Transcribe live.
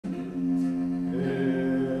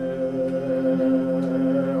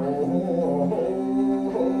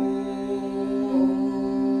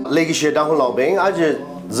legishe Tangkhul lao beng aje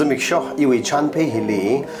zimikshah iwi chan pe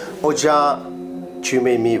hili oja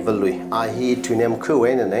Chuimeimi Valui ahi tunem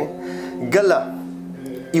kruwe ne gala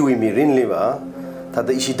iwi mirin liva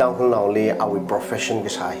tada ishi Tangkhul lao le awi profession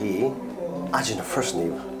kesahi aje na first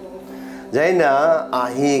niva jaina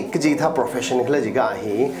ahi kijita profession khle jiga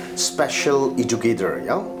ahi special educator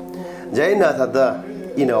ya jaina tada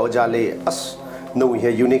jale as no we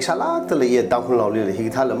here unique sala tele ye Tangkhul lao le hi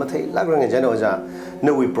thala mathai lagrang jaina oja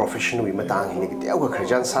no we profession we matang ni ke aw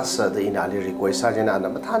khrijan sasa de ina le request sa jaina na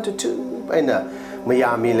mathan tu aina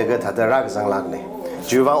mayami le ga thada rak jang lag ne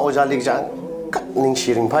juwa oja lik jang kat ning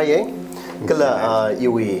shiring phai ye kala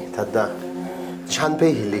iwi thada chanpe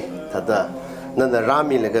hili thada nana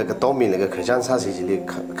rami le ga tomi le ga khrijan sa si ji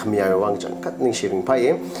khamya wang jang kat ning shiring phai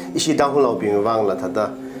ye ishi Tangkhul lao bing wang la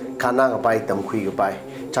thada kana ga pai tam khui ga pai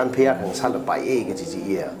chanpe ya khang sal pai e ga ji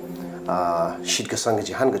ye shit ka sang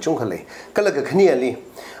ji han ga chung khale kala ga khni ali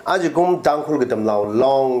aj gum Tangkhul ga tam lao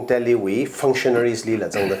long tele we functionaries li la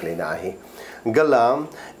jang da le na hi gala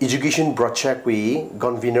education project we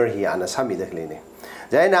convener hi ana sami da le ne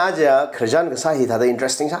jaina aja khrijan ga sa hi tha da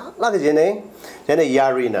interesting sa la ga je ne jaina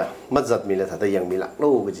yarina mazat mi la tha da yang mi la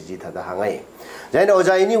lo ga ji tha da hangai jaina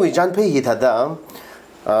oja ini we jan phe hi tha da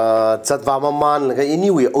chatwa ma man la ga ini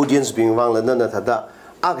we audience being wang la na tha da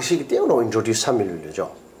a ga shi ke no introduce sami lu jo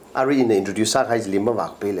Ari in introduce sa khai limba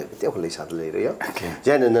wak pe le te khole sa le re yo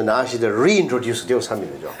jaina na shi da reintroduce de sami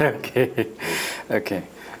lu jo okay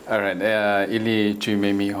all right ili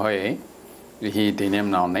Chuimeimi hoi hi denem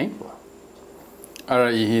now nei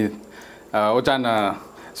hi ojana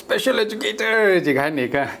special educator ji khai ne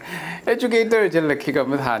ka educator je la khi ka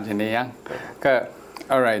ma than je ne yang ka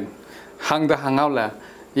all right hang da hang out la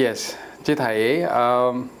yes ji thai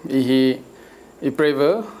hi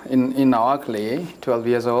Iprever in our clay, 12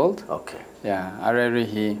 years old. Okay. Yeah, I really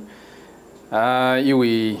he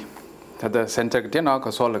had the center dinner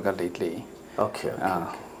Kasolaga lately. Okay.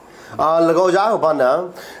 Lago ja ba na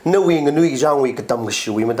no we nui jang we katam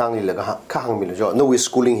shu we madang ni laga ka hang mi jo no we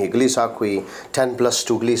schooling he glisa khui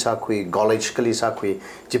 10+2 glisa khui college glisa khui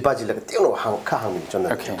jipa ji laga tino hang ka hang mi jon.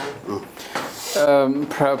 Okay.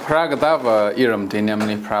 Pragadava iram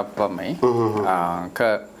dinamni prapa mai.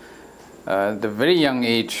 Ka the very young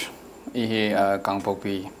age, he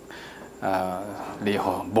Kangpopi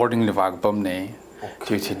boarding livag pomne,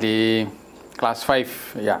 usually class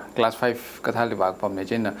 5, yeah, class 5 kathal livag pomne.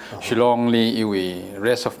 Jen Shillong li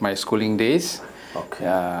rest of my schooling days. Okay.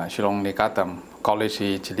 Shillong li katam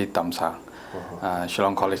college chili tamsa,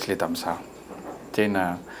 Shillong college li tamsa. Jen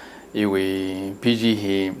PG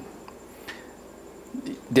he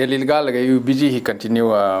Delhi gal PG he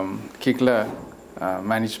continue kikla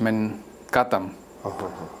management. Katam.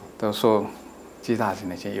 So, Chita is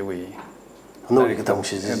no, you can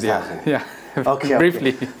see yeah. Okay.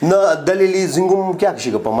 Briefly. No, Dalili Zingum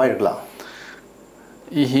Kyakshika Pamayla.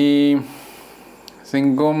 He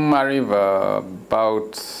Zingum arriva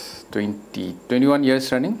about 21 years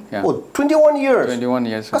running. Yeah. Oh, 21 years. 21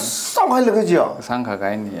 years. Sangha Lagaja. Sangha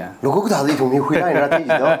Gain, yeah. Look at how me who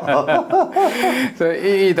So,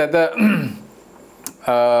 that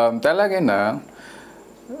Talagena.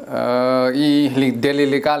 Delhi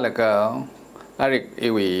Likalaka, Arik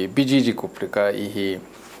Iwi, BGG Kuplika,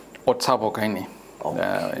 Otsabo Kaini,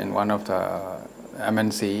 in one of the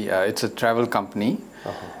MNC, it's a travel company.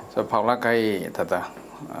 So Paulakai,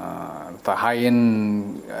 the high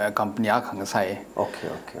end company Akangasai. Okay.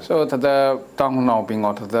 So the Tang now being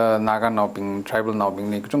out of the Naga now being tribal now being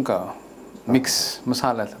Nikjunka mix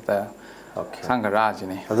masala. Okay. Sangaraj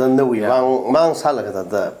ni. Then we mang salaka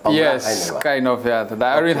the yes, kind of yeah. The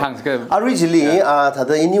every hangs good. Originally,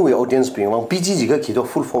 the anyway audience being one PG kido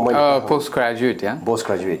full form. Postgraduate, yeah.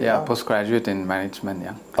 Postgraduate. Yeah, postgraduate in management,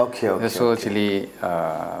 yeah. Okay. So actually,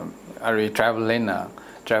 I travel in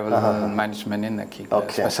travel management in the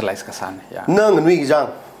specialized kasan, yeah. Nang we jang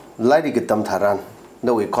like get them taran.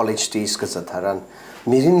 No we college days kasataran.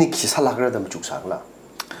 Mirini kisalagra them chuksagla.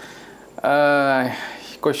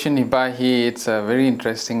 Question hibahi, it's a very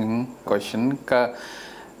interesting question. Ka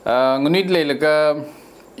ngunid lega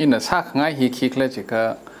in a sak ngai hi kikla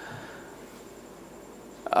chika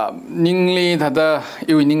ningli thada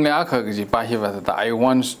iwi ningli akha ji pahi wa thada I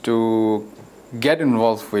want to get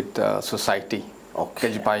involved with society. Okay.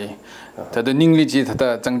 Kajipai thada ningli ji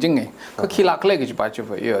thada changjing e ka khilak le ji pa chu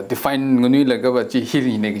ya define ngunid lega ba ji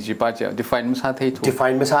hi ne ji pa cha define masa thei thu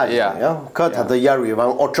define masa ya ka thada yari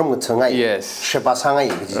wang otrum changai yes shepa sangai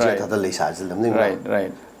ji thada le sa ji lam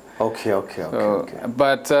right okay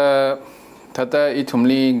but thada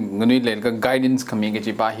itumli ngunid lega guidance coming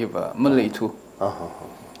ji pa hi ba malai thu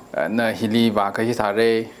na hili ba ka hi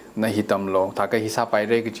thare na hitam lo ta ka hisa pai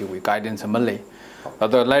re ki wi guidance ma le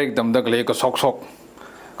ado like dam da le ko sok sok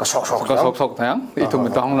thang I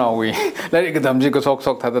thum ta hong na wi like dam ji ko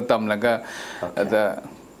sok tha da tam la ga the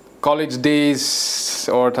college days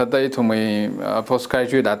or tha da I thum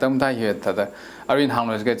postgraduate atam ta hi tha da arin hang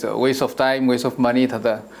no get waste of time waste of money tha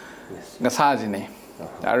da nga sa ji ne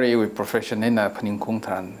ari wi profession in a phaning khung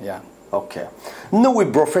than ya okay no wi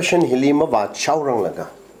profession hilima wa chaurang laga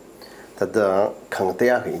tada khangte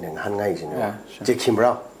ya hi nang han ngai jin je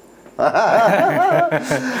khimra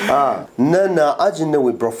na ajin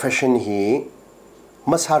wi profession hi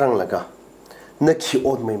masarang laga na khi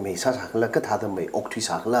od mai sa sa la ka tha da mai ok thui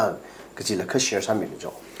sa la ka ji la ka share sa mi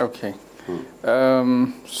jo okay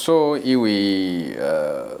so we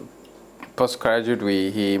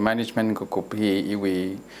postgraduate he management ko kup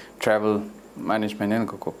we travel management and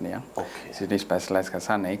ko kup ne okay so they specialize ka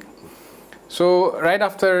sa nei so right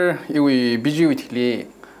after we busy with li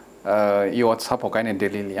you what support kind of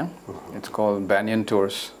Delhi liang it's called Banyan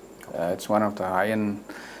Tours it's one of the high-end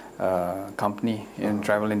company in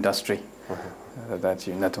travel industry that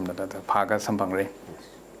you natum da paga sampang re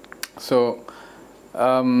so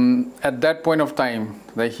at that point of time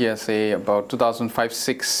they here say about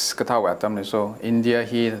 2005-6 katawa tamne so India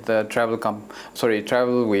here the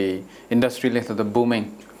travel we industry the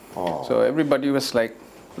booming so everybody was like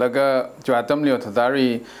laga jatam leo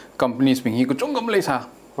thadari companies being he ku chungam le sa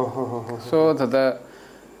so the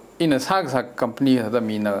in a sag company the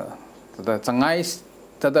mina the changai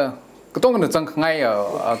the kutong na chang ngai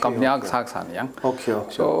company ag sag san yang okay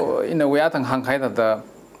so in a way atang hang khai the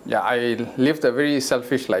yeah I lived a very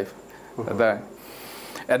selfish life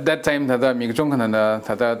at that time the mi chung kana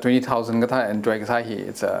the 20,000 ka enjoy ka hi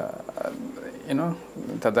it's a you know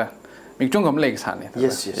the mi chung kam le san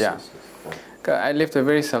yes yeah I lived a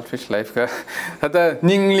very selfish life ka the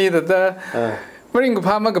ningli the Maring ko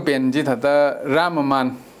phama ka pen ji thata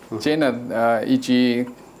ramaman chena ichi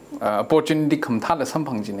opportunity kham thala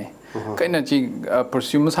samphang ji ne kaina ji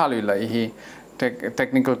pursue sa lui la hi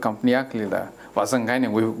technical company ak lila wasang kai ne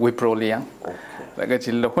we pro liang laga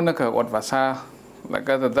chil huna ka wat wasa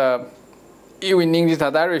laga the I winning ji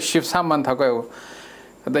thata re shift saman tha ko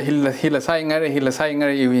the hila sai ngare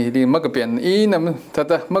I di mag pen I nam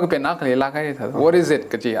thata mag pen ak le la kai thata what is it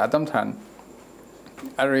ka ji adam than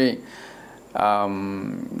ari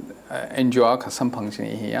enjoy some function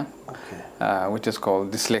here which is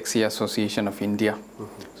called Dyslexia Association of India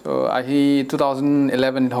so I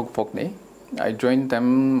 2011 Hokpok ne I joined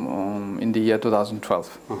them in the year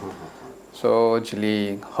 2012 so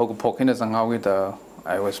actually Hokpok in Zangao with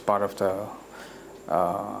I was part of the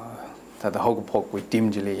Hokpok with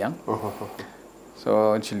team Jili yang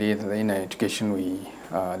so actually in education we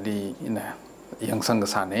in young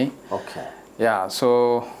sangasane okay yeah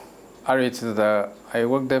so I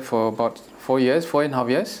worked there for about 4.5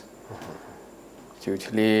 years.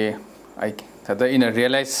 Usually, I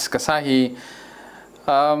realized kasahi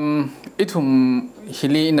itum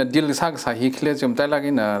hili in a deal sahi clear jum talag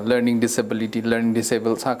in a learning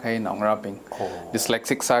disabled sakai na rapping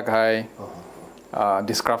dyslexic sakai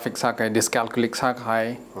dysgraphic sakai dyscalculic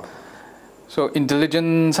sakai so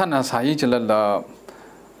intelligence sana sahi chalala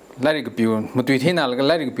larik piu mutui thina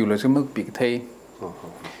larik piu lo sum pik thai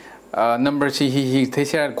number he they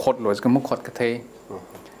share code los ka mo code ka thai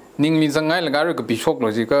ningli zangai laga ro ka bisok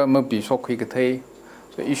lo ji ka mo bisok khi ka thai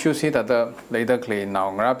so issue si ta da later clay now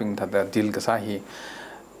grabbing ta da deal ka sa hi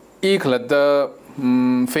I khlad da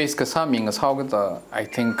face ka sa ming sa ga I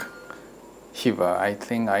think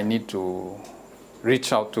I need to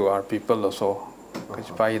reach out to our people also ka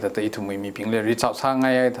pai da ta itu mi ping le reach out sa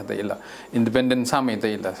ngai ta da ila independent sa mai da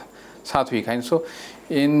ila sa thui kain so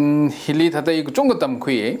in hili ta da I chung ka tam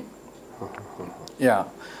khui yeah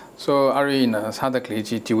so ari in sada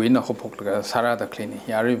kliji tiwi na hopok la sara da clean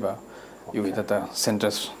yari ba you with the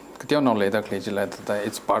centers ktiao no le da kliji la da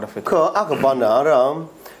it's part of it ka akabana ram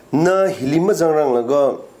na hilima jangrang la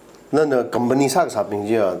go na company sa sa ping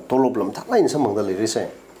ji tolop lam thak lain samang da le ri se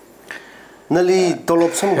nali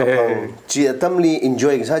tolop sam ka pang ji atamli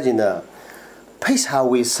enjoy ga sa ji na paisa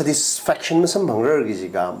we satisfaction ma sam bang ra gi ji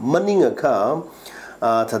ga maning ka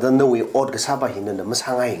thada no we od ka sa ba hin na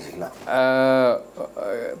masangai ji la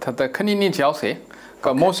thada khani ni jiao se ka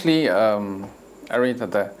mostly ari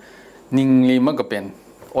thada ningli ma ka pen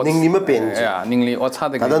ningli ma pen yeah ningli od sa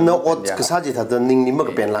da thada no od ka sa ji thada ningli ma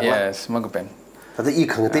ka pen la yes ma ka pen thada I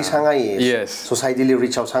khang te sangai yes society li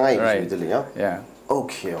reach out sangai ji de le yeah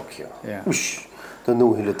okay yeah ush the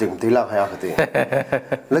no hilo te la khaya khate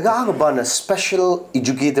laga ga ban special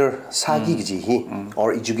educator sagi ji hi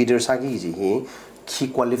or educator sagi ji hi key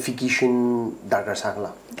qualification dargar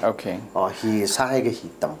sakla. Okay. He sahe he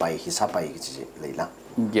tampai he sapai leila.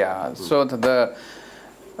 Yeah. So the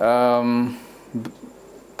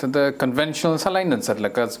conventional saline and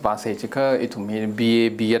like us basically it mean BA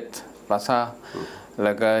B.Ed basa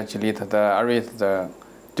like actually the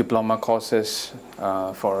diploma courses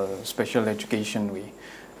for special education we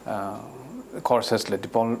courses le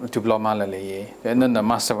diploma la le and then the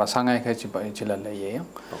master wa sangai kha chila le ye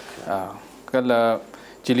kala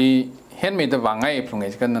chili handmade the wangai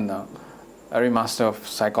plungai kan na ari master of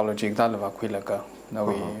psychology da la wa khila ka now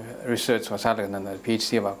we research was na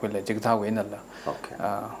PhD wa khila jigda we na la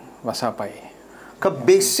wasa pai ka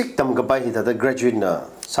basic tam ga bai da graduate na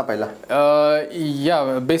sapai la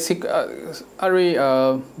yeah basic ari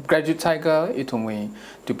graduate cycle itumi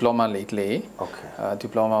diploma lately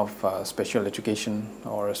diploma of special education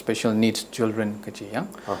or special needs children kachi ya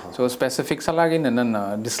so specific salagin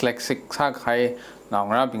and dyslexic sa khai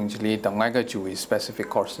nangra bingli tamngai ka chui specific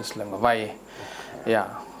courses lang vai yeah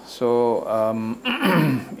so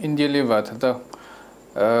india liver the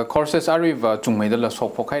courses are chungmei da la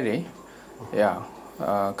sokpo khai re yeah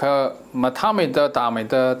ka mathame da tamai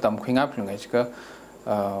da tam khwinga phringai chika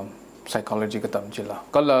psychology ka tam chila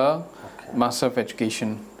kala master of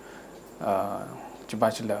education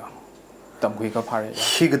chibachila tam khwi ka phare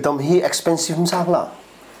hi ga tam hi expensive sakla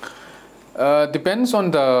depends on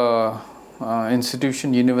the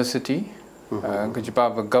institution university ka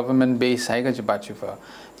government base hai ka chiba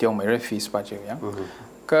tiong mai fees ba chi ya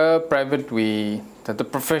ka private we the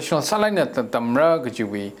professional salary tamra ka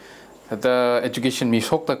we the education mi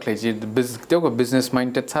sok ta kleji the business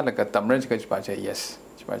minded salaka tamra ka chiba yes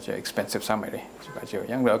expensive summary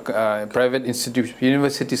young private institute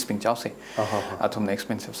universities ping chao se atom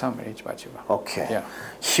expensive summary okay yeah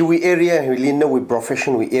hiwi area hilina with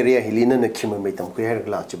profession we area hilina na kima mai tam ko her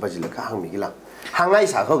gla chibajila ka hang mi gila hangai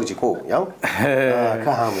sa ko ji ko yang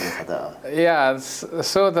ka hang mi kada yeah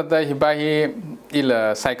so that the hibahi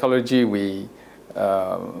ila psychology we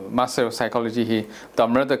master of psychology he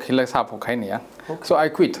tamra the khila sa pho khai ne so I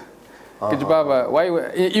quit Kijibaba, why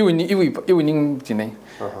evening Jine?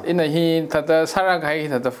 In a he that the Saragai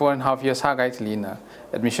that the 4.5 years Sagai Lina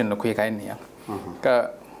admission the quick idea.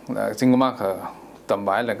 Singomaka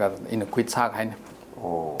Tambai like in a quit Sagai.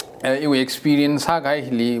 You experience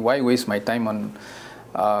Sagai, why waste my time on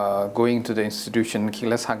going to the institution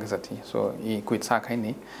Kila Sagasati? So he quit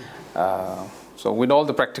Sagai. So with all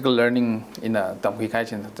the practical learning in a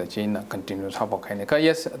Tamkikachin that the chain continues Habokanika,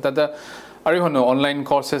 yes, that the Arihono online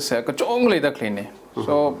courses only the cleaning.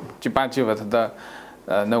 So Chipachi with the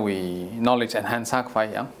no we knowledge enhance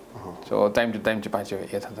fire. So time to time Chipachi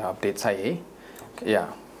update say yeah.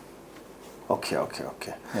 Okay.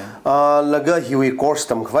 Laga hiwi course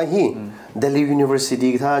tam khwai hi Delhi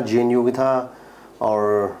University tha JNU tha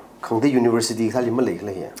or Khangde University tha lim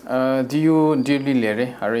le here. Do you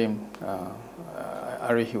lere Arim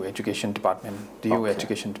Arihu Education Department, DU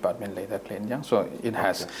Education Department later claim yeah. So it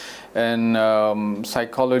has, and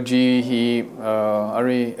psychology he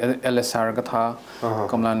Ari LSR Gatha,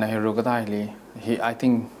 Kamla Nehru Gatha he I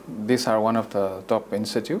think these are one of the top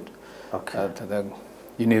institute. The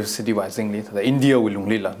university wisingly the India will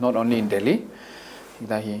not only in Delhi.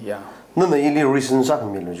 That he yeah. No ili reasons are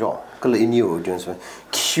milu jo. Kala in you audience.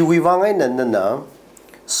 Kiwi wangai na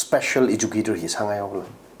special educator he sangai ogla.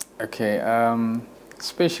 Okay.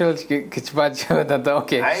 Special kichbaja that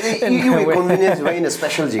okay. You convenience way in a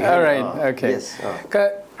special jig. All right. Okay. Yes.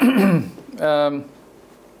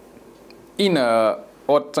 In a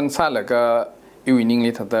ot changsala ka iwining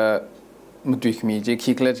li thada mutwik mi je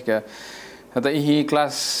khikla ka thada hi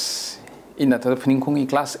class in a thada phning khung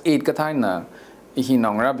class 8 ka thai na hi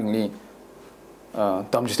nongra bingli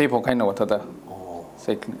tam jte phokai na thada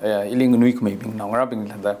sek iling nuik mai bing nongra bing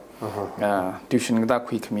thada tuition da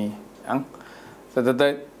quick mi ang so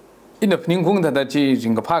that in a pning that ji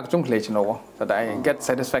jinga park jung play no that I get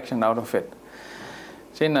satisfaction out of it.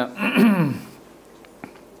 China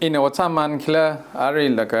in a whatsaman killer ari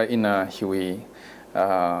like in a hiwi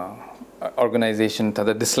organization that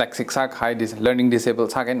the dyslexic sak high learning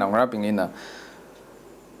disabled sak and wrapping in a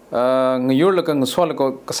you're looking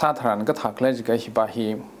swallow kasatharan ka thakle ji ka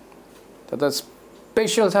hibahi that the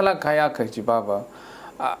special sala kaya ka jibaba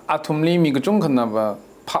athumli mi gujung khana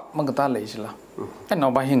pop magata leisla and now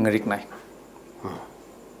by him Rick night.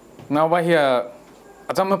 Now by here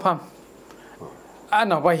a summer pump. And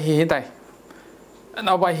now by he hit I. And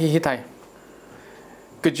now by he hit I.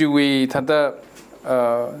 Could you wait at the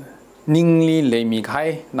Ningli lay me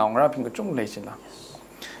high now wrapping a chung leisla.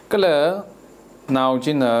 Color now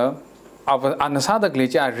Gina an sa da gle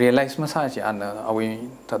cha realize ma sa chi an awi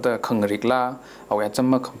ta da khang rik la awi cham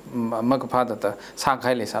ma ka pha da sa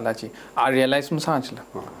khai le sa la chi a realize ma sa chi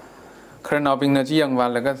la khar na bing na chi yang wa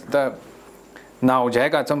la ga da now jai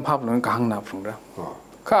ga cham phap lon ka hang na phung ra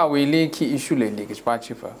ka wi li ki issue le li ki pa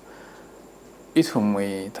chi fa I thum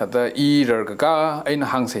we ta da I rer ga ai na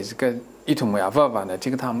hang se ka I thum we ava va na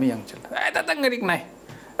chi ka tham mi yang chi ai ta ngarik nai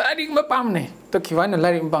a ring ma pam ne to ki wa na la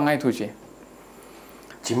ring bang ai thu chi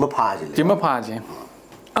chỉ mất pha chứ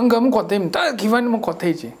anh gấm có thêm ta khi văn mà có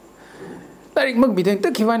thấy chứ ta định mất bị thế ta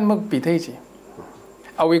khi văn mất bị thế chứ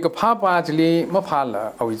awi cái pha chứ li mất pha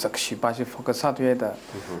là awi chắc sĩ ba chứ focus sát về đó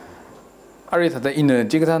ari thật là inner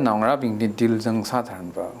chỉ cái nào ra bình định deal rằng sát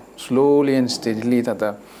hàng vào slowly and steadily thật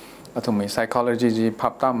là atom mình psychology gì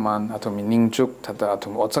pháp tam man atom mình ninh chúc thật là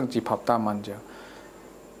atom ở trong gì pháp tam man chứ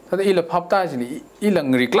thật là ila pháp ta chứ li ila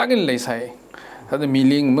người khác cái lấy sai thật là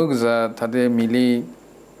miling mức giờ thật là mili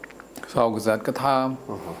sau cái cái tham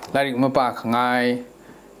lại mà ba khai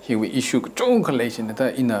he we issue trong cái relation đó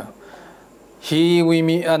ina he we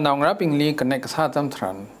me now wrapping li connect sa tam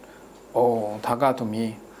tran oh thaga to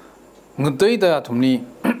me ngai da thum ni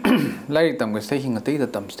lại tam cái say ngai da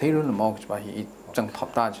tam stay rồi mà ba hi chẳng pháp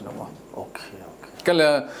ta chứ đâu okay cái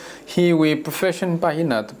là he we profession ba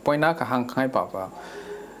ina point na ka hang khai ba ba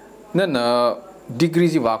nên degree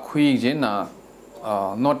gì va khui je na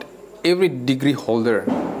not every degree holder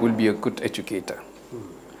will be a good educator.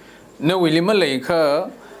 No, we limited like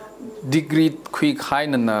degree quick high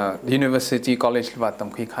na university college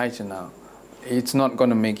vatam quick high na. It's not going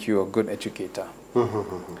to make you a good educator.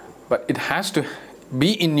 But it has to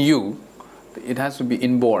be in you. It has to be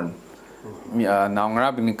inborn. Now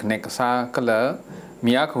ngara connect sa kala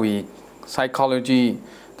miyakui psychology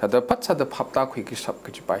tada patsa the papta quick sub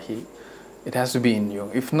kichipahi. It has to be in you.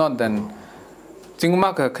 If not, then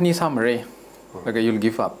like you'll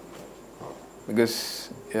give up because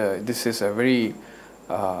this is a very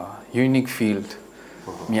unique field.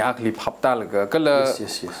 Yes.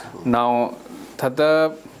 Now,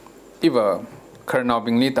 thada iba karna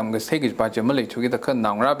bingli tam gas take ba jamali to get the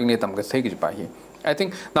nangra bingli tam gas take ba hi. I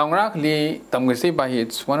think nangra li tam gas ba hi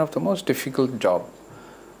it's one of the most difficult job.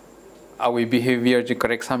 Our behavior ji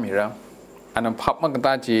correct samira and pap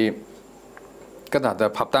magda ji kada da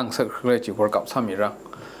pap tang sir ji work up samira.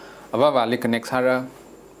 Ababa li connect sara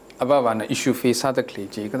ababa na issue face sa da kli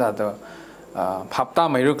ji kada da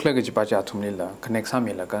Papta may look like a baja to Mila, connect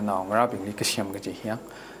Samila, now rapping like a sham. I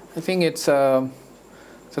think it's a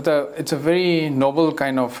very noble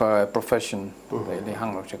kind of profession. They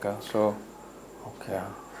hang of Chaka. So, okay.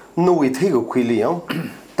 No, we take a quilly,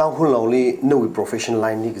 Tangkhul only no professional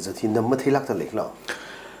line is that in the Matilak the lake law.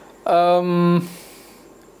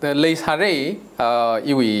 The lace hare,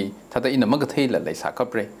 iwi, Tata in the Magatela, lace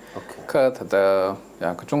hacapre, Kurt the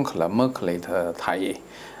Kajunkala, Merclate, Tai.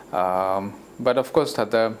 But of course,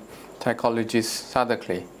 the psychologists,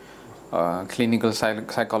 sadly, clinical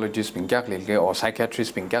psychologists being gagly or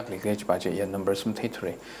psychiatrists being gagly, by a number some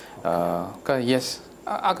theatre. Yes,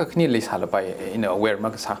 I can nearly salabai in a aware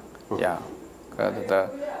magasa. Yeah, the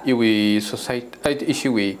iwi society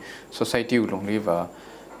issue we society will live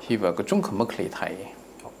he was a junk mukli thai.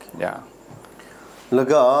 Yeah.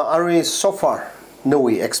 Laga, are so far no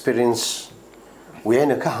experience. We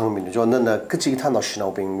ain't a kahang min, John, and a Kachita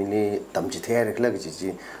national being mini damjiter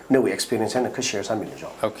legacy. No experience and a cashier some million.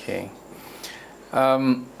 Okay.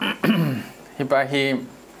 He by him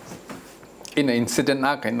in an incident,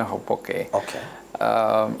 I can hope. Okay.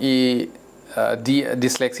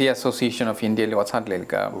 Dyslexia Association of India, what's that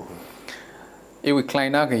like? It was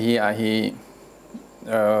Kleinaga he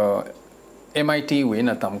MIT win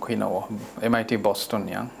at Tangkhul, MIT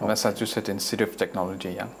Boston, Massachusetts Institute of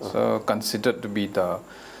Technology, so considered to be the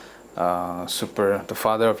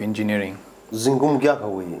father of engineering. Zingum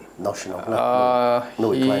Gyakawi national.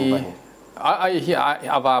 No,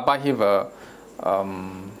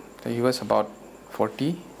 he was about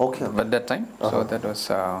 40. Okay. At that time, so that was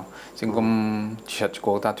Zingum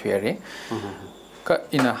Chachkota Tuere.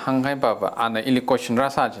 In a Hangai Baba and a illy question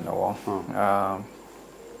Rasaj,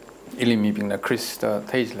 Ilimi being the Chris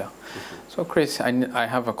Taylor. So Chris, I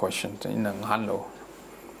have a question in Hanlo.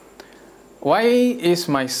 Why is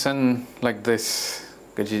my son like this?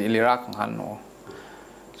 Gaji Ilirak Hanno.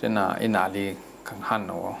 Jena in Ali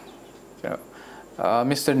Hanno.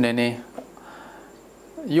 Mr. Nene,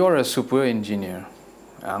 you're a super engineer.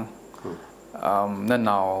 Then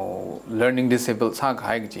now learning disabled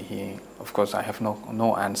of course I have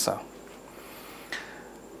no answer.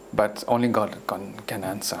 But only God can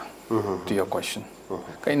answer to your question.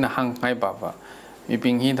 In hang my baba, we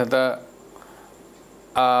being here that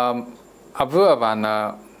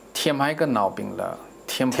Avuavana thiam hai ka naw ping la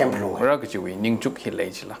thiam ra ka chui ning chuk hi le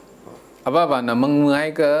chila aba ba na mang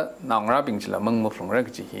hai ka naw ra ping chila mang mo phlong ra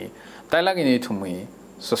ka chi hi tai la ni thumui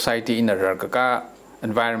society in a ra ka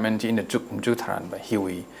environment in a chuk ju tharan ba hi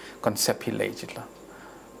wi concept hi le chila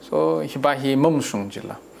so hi ba hi mom sung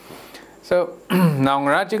chila so naw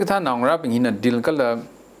ra chi ka tha naw ra ping hin a dil ka la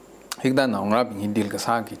hikda naw ra ping hin dil ka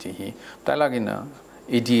sa ki chi hi tai la na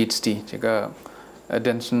ADHD chi ka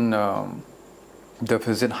attention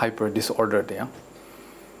deficit hyper disorder there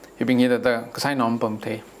hi bing hi da ka sai nom pam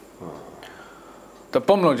the the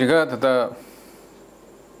pom lo chi ka da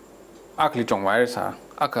akli chong wai sa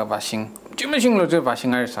aka ba sing chim sing lo je ba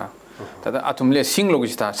sing ai sa da atum le sing lo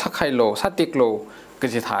gi ta sakhai lo satik lo ke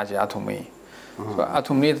ji tha je atum mi so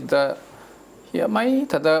atum ni da ya mai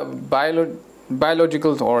da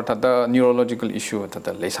biological or da neurological issue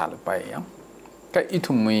da le sa le pai ya ka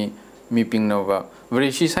itum mi ping no ba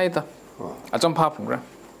very shi sai da a chom pha phung ra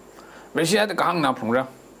very shi da ka hang na phung ra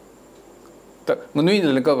da ngunui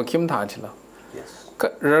le ka ba kim tha chi la ka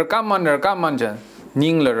ra ka man jan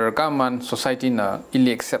ning le ka man society na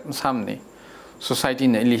ili accept sam ni society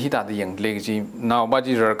na ili hita da yang le ji now ba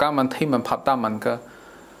ji ra ka man thai man phap ta man ka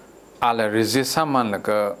ala resist sam man la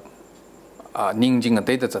ka ning jing a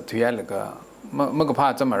te da cha thuya la ka ma ka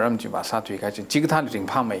pha cha ma ram ji ba sa thui khai ji ga tha jing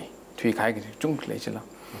pha mai thui khai ki chung le chi la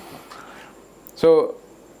so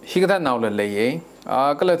hi ga now le ye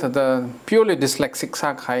ka la da purely dyslexic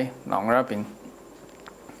sa khai nong ra ping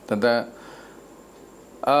da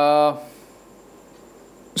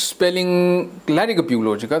spelling lari ka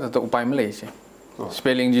biologica da upai ma le che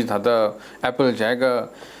spelling ji da apple jaga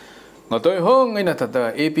ngatoi hong ina da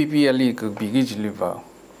app ali ka bi gi liver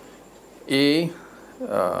a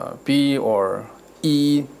p or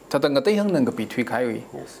e da ngatai hang nang ka pi thui khai wi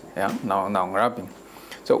ya now rapping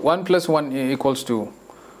so 1 + 1 equals to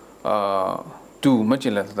 2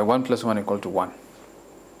 majila the 1 + 1 equal to 1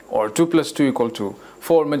 or 2 + 2 equal to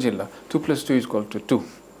 4 majila 2 + 2 is equal to 2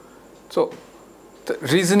 so the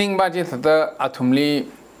reasoning ba je da athumli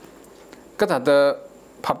ka da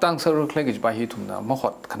phaptang saru khle gi ba hi thumna ma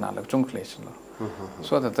hot khana la chung khle chla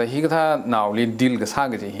so that hi ga now li deal ga sa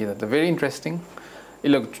ga je hi that very interesting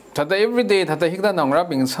ilok thada every day thada hi ga nang ra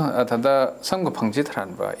bing thada sam ga phangji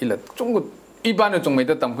thran ba ila chung gu iban chung mai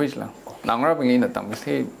da tam khoi chla nang ra bing ina tam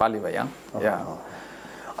se pali ba ya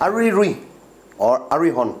ari rui or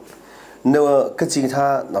ari hon no ka chi tha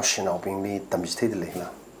na shinau bing li tam ji the le la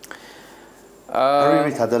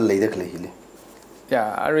ari thada le de khle hi yeah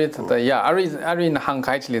ari thada yeah ari na hang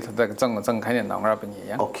khai chli thada chang khai ne nang ra bing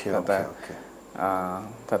ya okay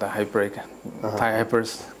thada hyper thai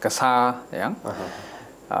hypers ka sa ya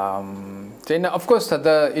then of course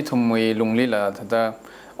thada ithum we lungli la thada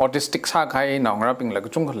autistic sa khai nang ra bing la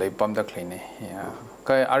chung khle pam da khle ne ya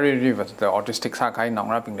ka ari river the autistic sa khai nang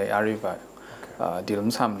ra bing le ari ba dilum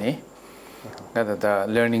sam ne the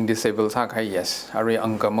learning disabled sa khai yes ari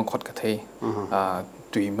angka ma khot ka thei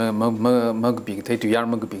tui ma bi thei tu yar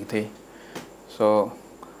ma bi thei so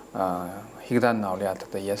higdan now le at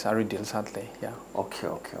the yes ari dil sat le yeah okay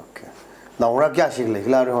nang ra kya sig le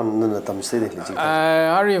la hon na tam se de le ji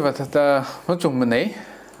ari va ta ma chung ma nei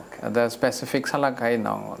the specific sala khai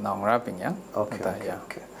nang ra ping ya okay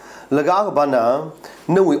laga ga bana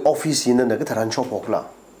no we office in na ga tharan shop okla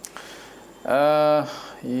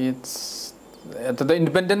it's the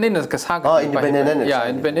independent in ka sa independent yeah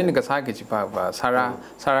independent ka sa ki pa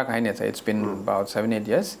sara kai ne it's been about 7-8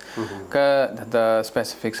 years ka the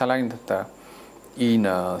specific sala in the in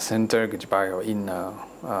center ki pa in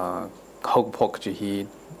hog pok ji hi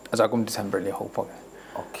azagum December le hog pok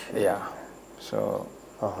okay yeah so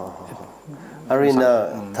arena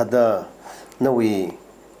thada no we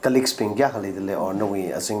colleagues ping gya khali de or no we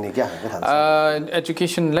asing ne gya ga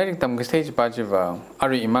education learning tam ga stage pa ji va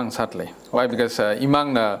ari imang sat le why because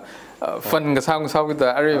imang na fun ga sang sa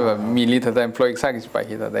ga ari mili thada employee sa gi pa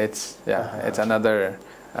hi that it's another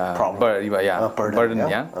burden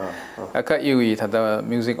yeah ka iwi thada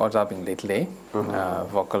music or jobbing lately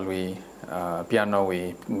vocal we piano we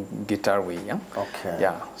guitar we yeah okay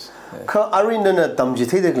yeah ka ari na tam ji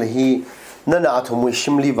the de hi na athum we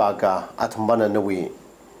shimli vaga athum bana no we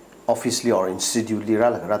officially or institute li ra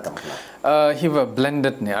la ra tam he was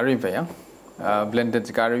blended ne ari ba blended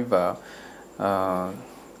gari ba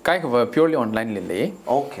kai ka purely online le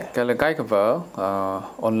okay ka kai ka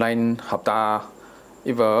online hafta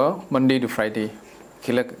iba Monday to Friday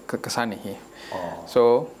kila kasani hi so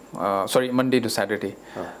sorry Monday to Saturday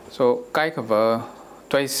so kai ka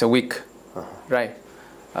twice a week right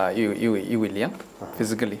you will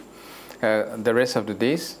physically the rest of the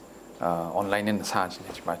days online in the search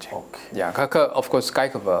ne ba che okay yeah ka of course sky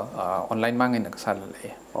cover online mang in the sal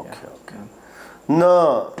le okay okay na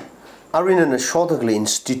arena na shortly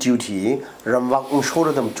institute hi ramwak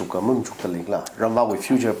short dam chuka mum chukta lekla ramwak with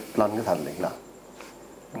future plan ka thar lekla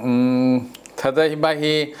thada hi ba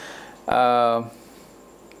hi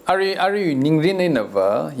ari ningrin in of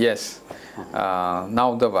yes now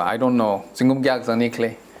the I don't know singum gyak zani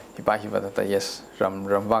kle hi ba ta yes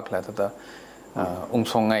ramwak la ta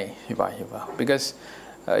songai hi ba because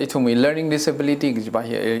it we learning disability is ba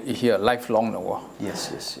here lifelong no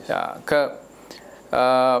yes yeah ka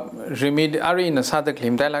remedial in the sada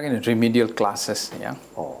claim dialogue in remedial classes yeah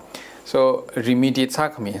so remediate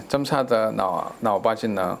sak me some sada now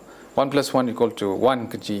bajin 1 + 1 = 1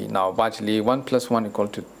 kji now bajli 1 + 1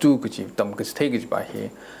 = 2 kji tam kj take ba hi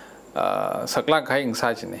sakla khai ing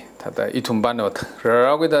sa chine thata ithum ban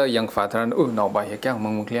ra with the young father and now ba hi kyang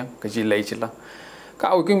mang mukliang kji lei chila ka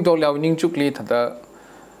au kim to law ning chukli thata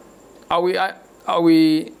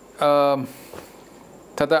awi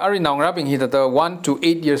thata ari nang rabing hi thata 1 to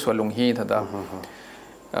 8 years walung hi thata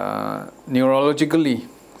neurologically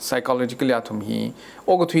psychologically atum hi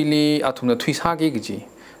ogothili atum na thuisa gi gi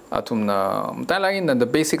atum na talagin the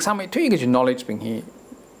basic samai thui gi knowledge bing hi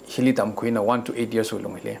hili tam kuina 1 to 8 years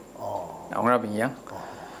walung hi nang rabing ya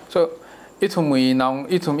so itum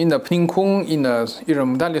in the Tangkhul in the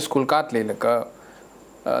iram dal school kat le ka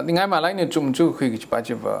ningai ma lai ne chum chu khui gi pa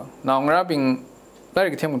chi ba nang rabing lai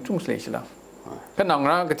gi them chung slei chila ka nang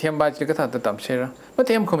ra ka them ba chi ka tha ta tam se ra ma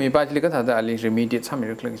them khumi ba chi ka tha da ali remediate sam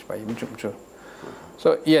ri klek ba yim chum chu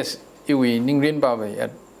so yes we ningrin ba ba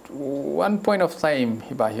at one point of time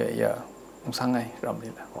hi ba ya ya sangai ram li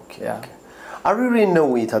la okay yeah are we know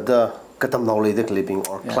we the katam now le the clipping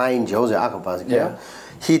or client jo ja ka ba ya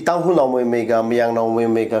hi Tangkhul now me ga myang now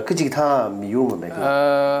me ga ki tha mi yu me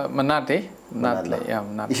ga manate not le ya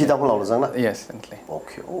not hi Tangkhul now jang na yes exactly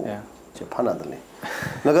okay oh yeah je phana de le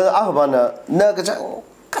na ga a ba na ga jang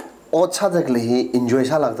o cha de le hi enjoy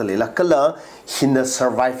sa lak de le la kala hin na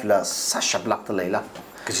survive la sa shap lak de le la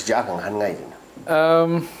ki ja kan han ngai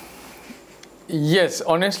yes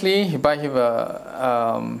honestly by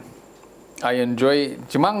I enjoy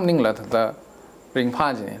jimang ning la ta ring pha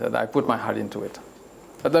ji that I put my heart into it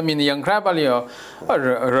that mean young crab ali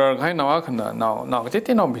ra khai na wa khna now je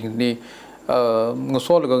te no bing ni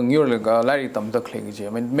ngosol ga ngir ga lai tam da khle gi I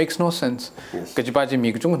mean makes no sense ke ji ba ji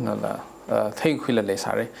mi chung na la thai khila le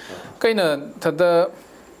sare kaina thada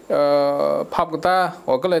phap ta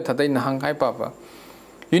o ka le thada in hang khai pa ba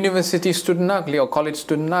university student na kli or college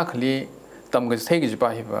student na kli tam ga thai gi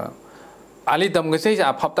ba hi ba ali tam ga sei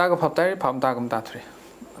ja phap ta pham ta kam ta thre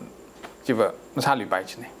ji ba sa li bai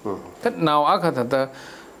chi ne that now a kha thada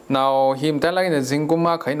now him tell like the zingum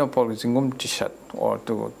ma kind of zingum t-shirt or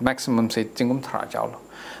to maximum say zingum thra jaw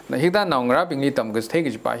na hida now ra bing li tam gas take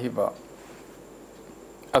ji ba hi ba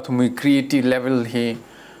atumi creative level hi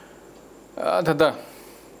thada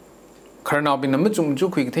kharna bin nam chung chu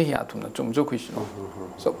khui the ya thum na chung chu khui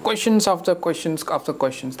so questions after questions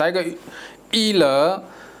taiga ila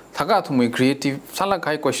thaga thumi creative sala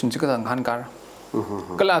kai questions ka dang han kar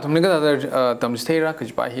kala thumne ka tam stay ra ka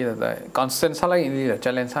ba hi da constant sala in the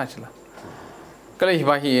challenge sa chila kala hi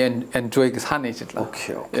ba hi enjoy ka sa ne chitla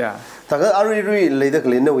okay yeah taga ari le da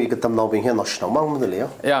kle no wi ka tam no bin he national mang mo le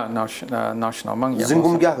yeah national mang ya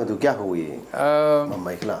zingum gya ka du gya ka wi ma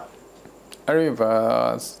mai kla ari ba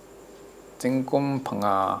zingum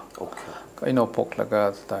phanga okay ka ino pok la ka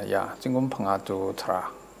ta ya zingum phanga tu thra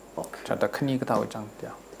okay cha ta khni ka ta chang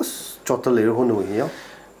ya chot le ho no hi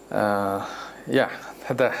yeah,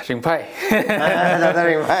 the ring pie.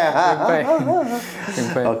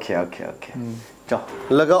 Okay. Jo.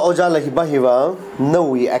 Laga oja la hiba hiwa no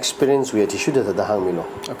we experience we issue da da hang milo.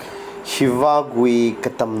 Okay. Hiwa gui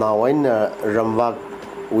katam na wain ramwa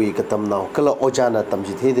we katam na kala oja na tam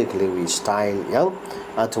ji the de kle we style yang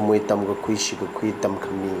atumui tam go kui shi go kui tam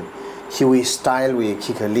khami. Hi we style we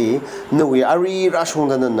kikali no we ari rashung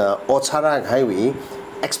da na ochara gai we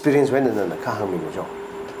experience when na ka hang milo jo.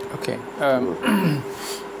 Okay.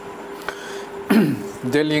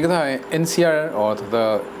 Delhi ka NCR or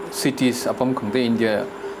the cities apam khangde India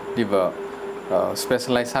live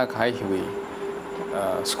specialized ha khai hui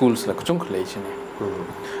schools la kuchung khlei chine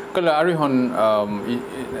kala ari hon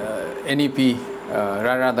NEP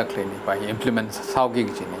rara da khlei ni pa implement saugi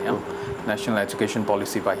chine ya national education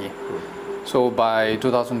policy pa hi so by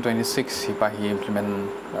 2026 hi pa hi implement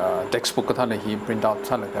textbook ka tha hi print out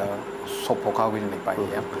sa la ka sopo ka wi ni pa hi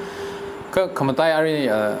ya ka khamatai ari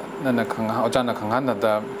na khang ojana khang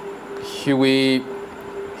da hi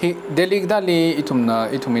Delhi dali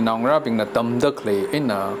itumi nangra bing na tamdak le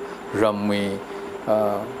ina ramwi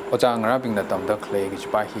Ojang Rabing the Tam the clay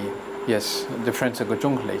which by he yes difference a good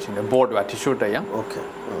in the board what should yeah okay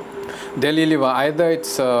Delhi live either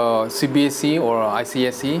it's CBSE or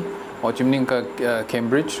ICSE or Chimninka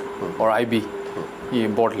Cambridge or IB he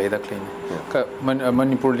board later clean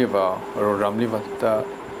Manipur live or Ram live the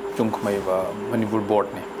Chuimeimi Manipur board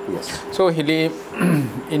yes so he live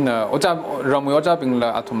in Oja Ramu Oja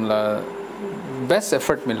Bingla Atumla best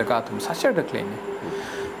effort Milagatum Sasha the clean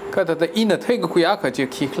Kata the in a take Kuyaka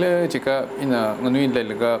Kikle Jika in a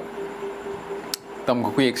Manuel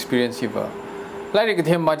Tangkhul experience yiva lai ke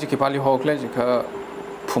them magic pali hokle jika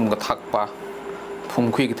phum ga thakpa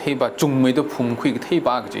phum khui ke theba chungmei do phum khui ke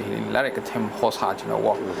theba ge lai ke them hosa jina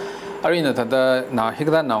wa arina thada na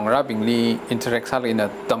higda nangra bingli interact sal in a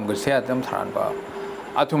tam ge se adam tharan ba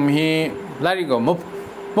atum hi lai go mo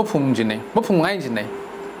phum jine mo phum ngai jine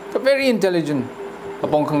very intelligent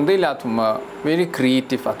apong khang dei la thum very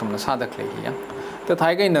creative atum na sada kle hi the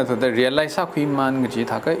Tiger in the realize a queen man,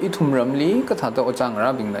 Gitaka, itum rumly, Katata or Jang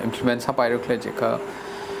Rabing, the implements a pyroclegica,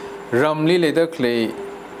 rumly later clay,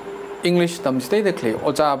 English thumbstay the clay,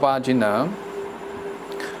 Ojaba Jina,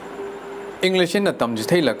 English in the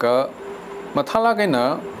thumbstay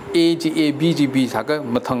Matalagana, AGA, BGB, Taka,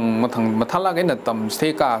 Matalagana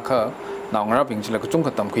thumbstay ka, now rubbing like a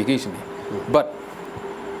chunka thumb quickation. But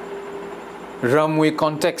rumway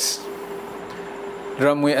context.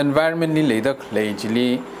 Ramwe environment ni later clay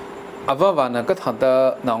jili avavana kat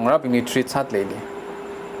hada nangra bingi treat sat lady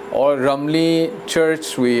or ramli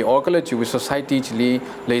church we or college we society jili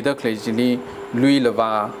later clay jili lui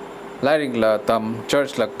lava laring la tam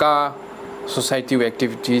church la ka society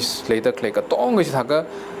activities later clay ka tong is haga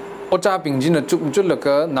ocha bing jin chup chul la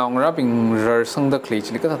ka nangra bing rar sang da clay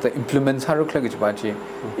jili ka hada implement haru clay jibaji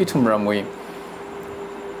itum ramwe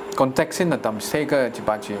context in the tam sega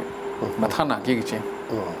jibaji Mathana Gigichi.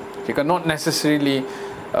 You cannot necessarily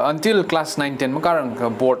until class 9-10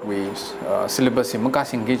 Makarang board with syllabus in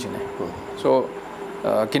Makasing Gijine. So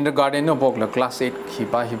kindergarten no book class 8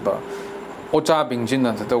 hiba Ocha Bing Jin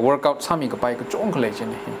the workout Sami Kapai Chong College.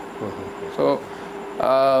 So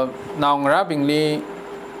now Rabingly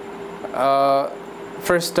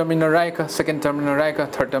first terminal Raika, second terminal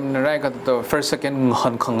Raika, third terminal Raika, the first second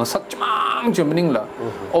Hong Kong such Jumningla.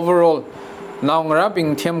 Overall now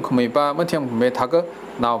rapping Tiam Kumeba, Matiam Metaga,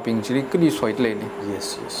 now being Jirikuli Soit Lady.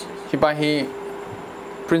 Yes. He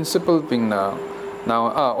principle being now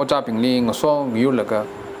Oja Bing Ling or song Yulaga,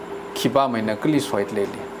 Kiba Mina Gully Soit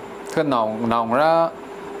Lady. Now Ra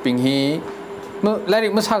Bing he Larry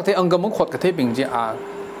must have the Angamukot taping Jia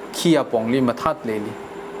Kia Pongli Matat Lady,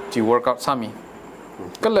 G work out Sami.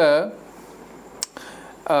 Color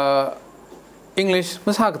English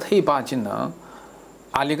must have the Bajina.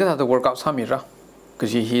 Ali got the workout Samira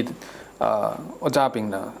because he hid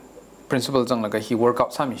Ojabing the principal Zang like he work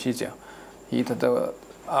out Sami Shija. He the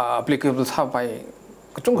applicable have by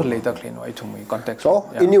Jungle later clean way to me context.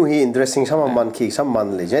 Oh, you knew he interesting some man key some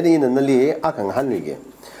man legend in Nali Akang Hanrige.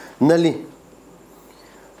 Nali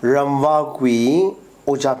Ramwagui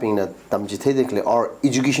Ojabing the Tamjitedically or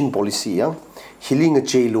education policy, healing a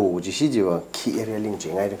jail which is key area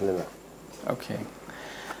linking. I declare. Okay.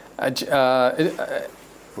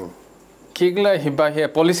 Kigla hiba here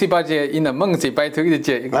policy baje in a mungsi by to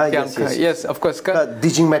yes, of course.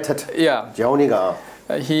 Teaching method. Yeah. Jauniga.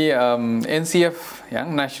 He NCF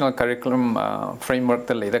young national curriculum framework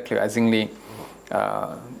the later clear asingly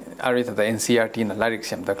arita the NCRT in the lyrics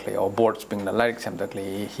the clay or boards being the lyrics the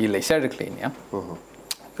clay he lay share the clean yeah.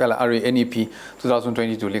 Kala ari NEP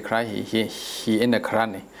 2022 li cry he in the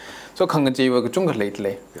Karani. So Kangaji were jungle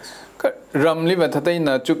lately. Ramli but in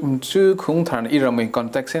a chu kung turn Irami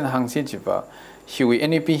context in Hang Sijiva. He will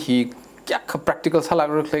NEP he yak practical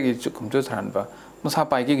salary like chukum to Hanba.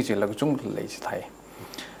 Musapai Gigi like jungle late Thai.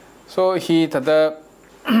 So he tada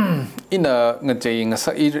in a Najaying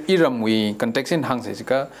Iramwi context in Hang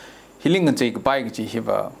Sisika, healing a jig by Gigi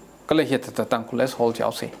Hiva, Kalahit the Tangkhul whole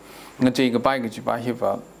Chelsea. Najay by Gigi by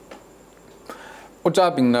Hiva.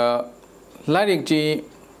 Ojabing the Lyric G.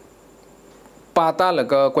 Pata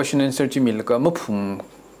laga question answer jimi laga mapum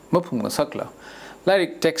sakla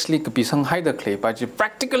like text li kapi sang haida clay pa ji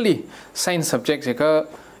practically science subject ka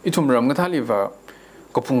itum ram ga thaliva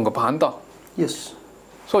kopung ga phanda yes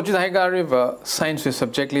so ji dai ga river science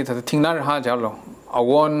subject li the thing na ha jalo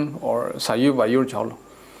awon or sayu ba yur jalo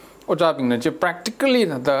oja bing na ji practically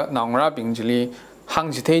the nangra bing jili hang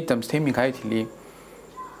ji thei tam thei mi khai thili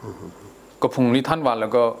kopung li than wa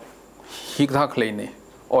laga hi ga clay ne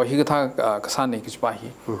or he got Kasani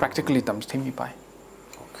practically thumbs Timmy by.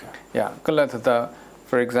 Yeah, color the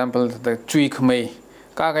for example the Chuimeimi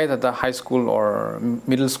ka kai ta high school or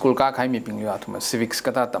middle school ka khai mi ping ya thuma civics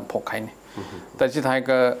ka ta tam phok khai ne ta chi thai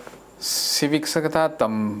ka civics ka ta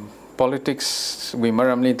tam politics we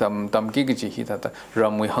maramli tam ki chi hi ta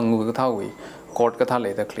ram we hangu ka tha we court ka tha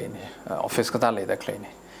le da clean office ka tha le da clean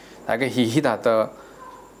ta ka hi ta ta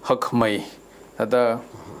hak mai ta da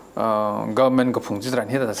government ka phung chi ran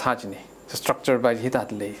hi ta cha chi ne structure by hi ta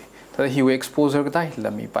le ta hi we exposure ka ta hi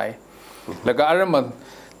la mi pai la ka aram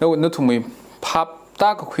no thumi phap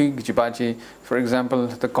ta ka khui gi ba chi for example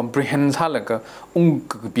the comprehend ha la ka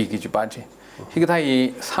bi gi ba chi hi ka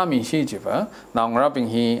thai sa mi shi ji ba na ngra ping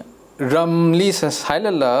hi ram li sa sai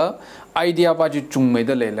la idea ba ji chung me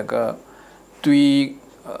da le la ka tui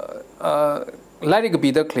la ri ga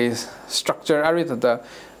bi da class structure ari da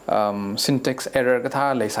syntax error ka tha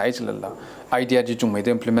le sai chi la idea ji chung me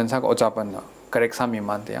da implement sa ko cha pan correct sa mi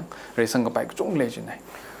man de re sang ka pai chung le ji nai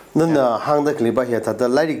nên là hàng đất này bây giờ thật là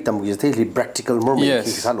lại đi tầm cái gì practical more yes,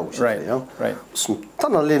 khi sao right. ta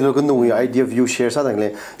nói lên cái nuôi idea view share sao thành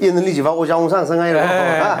lên yên là chỉ vào ô trong sang ngay rồi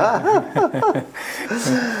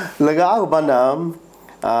là cái áo ban đam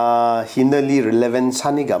hinderly relevant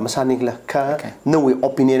sani ga masani là cái nuôi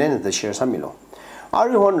opinion này là share sao milo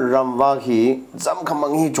ari hon ram va khi jam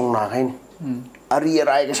khamang hi chung na hai ari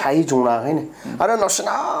rai cái sai chung na hai ne ara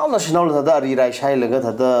national là thật ari rai sai là cái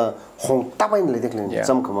thật hong ta bay lại được lên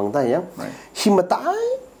jam khamang ta ya hi mà tai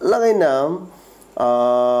là cái nào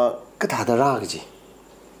cái thật ra cái gì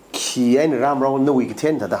khi anh ram rau nuôi cái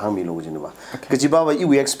thiên thật hàng milo cái gì nữa cái gì bao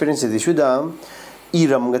giờ experience thì sudah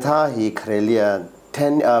iram cái tha hi Australia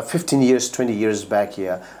 15 years 20 years back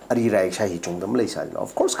here ari rai sai hi chung dam lai sai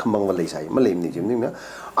of course khamang wa lai sai ma lem ni jim ni na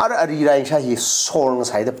ari rai sai hi song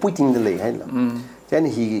sai da puting de lai hai la then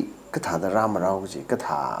hi ka tha da ram rao ji ka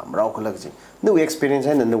tha rao ko lag ji no experience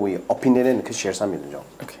and no opinion and ka share some jo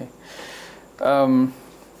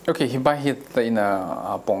okay hi ba hi ta ina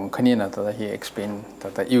pong khani na ta hi explain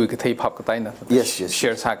ta you ka thai phap ka tai na yes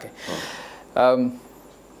share sa ke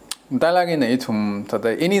Dalagi na itum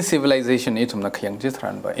tada any civilization itum na khyang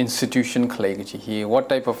jithran ba institution khlai gi hi what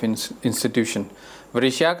type of institution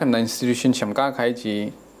varisha kan institution chamka khai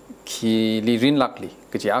ji khi li rin lakli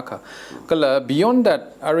gi aka kala beyond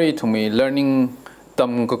that are to me learning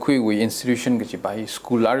tam ko khui wi institution gi ba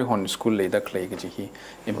school are hon school le da khlai gi hi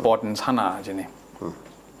importance hana jene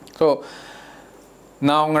so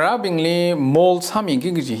now ngara bingli mol sami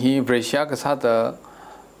gi hi varisha ka sa da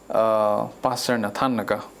pastor na than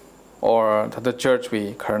naga or the church we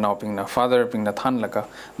karnao ping na father ping na than laka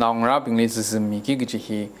naungra ping li zimi ki gi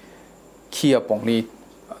hi khia pongli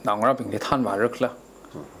naungra ping li than ba rakla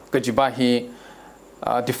ka ji ba hi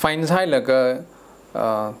defines hai laka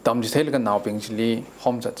tam ji thel ka naw ping li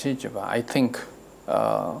hom cha chi ji ba I think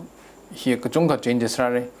hi ka chung ka changes ra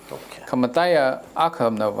re khamata ya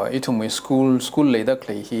akham na ba itum school le da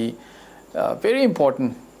klei hi very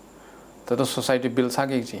important that the society builds ha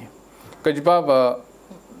gi ji ka ji ba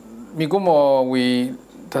Migumo we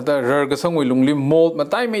tada rarga sang we lungli mold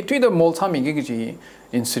matai me tui the mold sami gi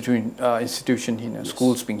institution hina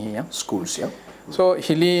schools ping hi schools so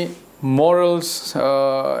hili morals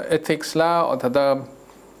ethics la or tada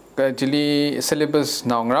jili syllabus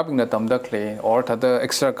now ngraping na tam da kle or tada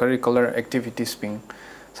extracurricular activities ping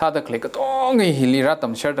sa da kle ka tong hili ra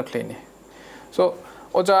tam share da kle ne so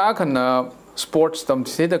oja akhana sports tam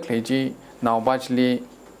se da kle ji now bajli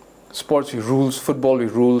sports rules football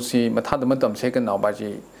rules si matha da matam second now ba ji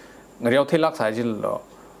ngriau thelak sai ji lo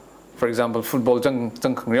for example football jang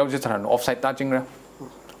ngriau ji tharan offside ta jing ra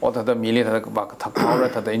or da mili da ba ka thak ra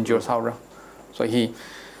da injure sa ra so he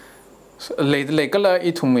le kala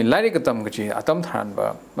I thumi lai ka tam ji atam tharan ba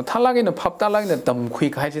matha la ge na phap ta la ge na tam khui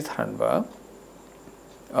khai ji tharan ba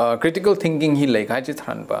critical thinking hi le khai ji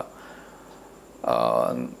tharan ba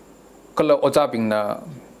kala oja bing na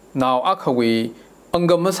now akhawi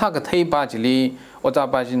Angamasa ka thai ba jili ota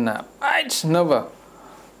ba jina it's never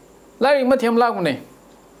lai ma thiam la ne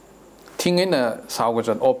thing in a saw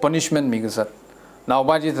go or punishment mi ga now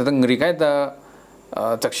ba ji ta ngri kai da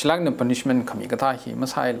chakshilak ne punishment khami ka tha hi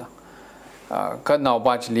masai la ka now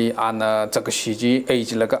ba jili ana chakshi ji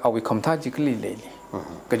age la ka awi kham tha ji kli le ni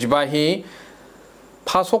ka ji ba hi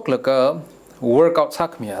phasok la ka workout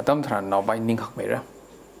sak mi adam thran now ba ning hak me ra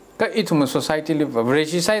ka itum society li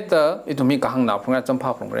vareshi sai ta itumi ka hang na phunga champha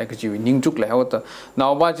phunga ka ji ning juk le ha ta now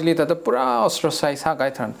ba jili ta pura ostracize ha gai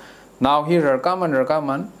than now here ka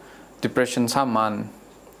man depression sa man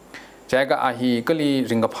jaga ahi kali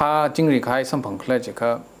ringa pha jingri khai samphang khla je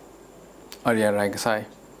kha aria rai ka sai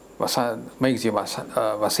wasa mai ji wa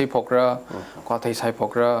sai phokra kwa thai sai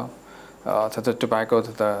phokra ta tobacco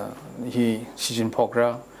ta hi season phokra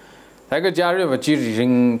cái giá rồi chỉ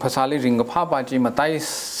ringภาษาring cái pháp ba chỉ mà tay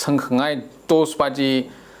sang ngay tos ba chỉ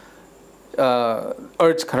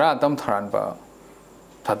urge khara tâm tharan ba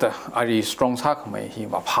thật ari strong sa khamai hi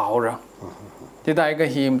ba phao ra thì đại cái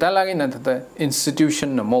him ta là cái này thật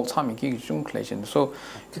institution là một tham cái chung collection so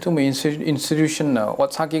cái thu mình institution là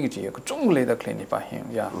what sa cái gì cái chung lấy được lên đi ba him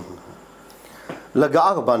yeah là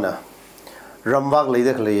gã các bạn à ramwag lấy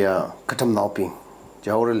được lấy cái thầm nào pin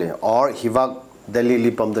cháu rồi lấy or hivag Delhi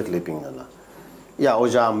lipam được lấy pin là ya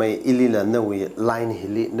oja mai ili là nơi line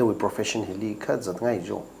hili nơi profession hili khát rất ngay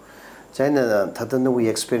rồi cho nên là thật nơi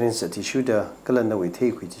experience thì should cái là nơi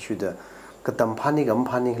thấy thì should cái tầm phani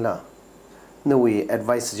là nơi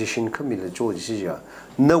advice suggestion không mình là chỗ gì vậy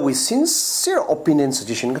nơi sincere opinion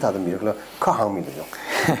suggestion cái thằng mình là khó hàng mình rồi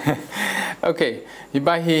okay thì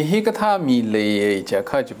bài hi cái thằng mình lấy chỉ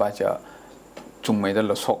khơi chỉ bài cho chúng mày đó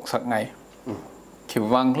là sốc sắc ngay kiểu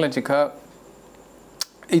vang là chỉ khơi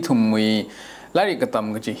ít thùng mì lại cái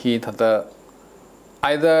tầm cái gì thật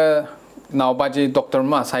either nào bài chỉ doctor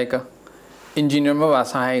mà sai cả engineer mà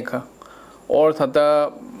sai cả or thật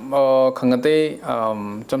khang cái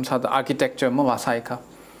trong sao architecture mà sai cả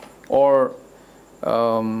or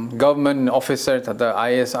government officer thật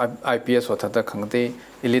IS IPS hoặc thật khang cái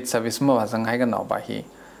elite service mà sang hay cái nào bài hi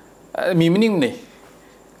meaning này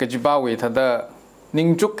cái gì bảo vậy thật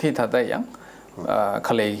ninh trúc hi thật vậy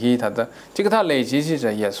khởi hi thật chỉ cái thằng lấy gì chứ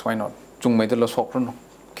yes why not chúng mày đó là sốc rồi nó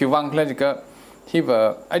khi vang lên cái hi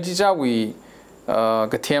vợ ai chỉ cho vì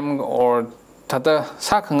cái thêm or thật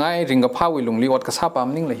sắc ngay ring cái phao vì lùng li vật cái sáp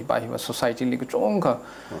am ninh là hi bài hi society li cái trong cái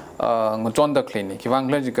ngọn tròn đặc lên khi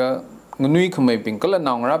vang lên cái ngọn núi không mấy bình cái là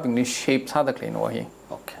nào ra bình ni shape sa đặc lên vậy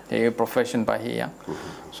thì profession bài hi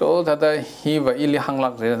so thật hi vợ ili hàng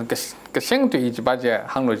lạc rồi cái sinh tùy chỉ bài giờ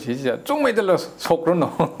hàng rồi chỉ chúng mày đó là sốc rồi nó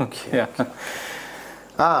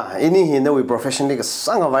ini hi noi professionally ka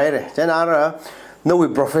sanga vai re chana ra noi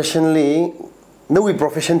profession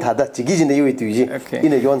thada chigi jin yui tu ji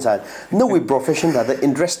ina yon sa noi profession thada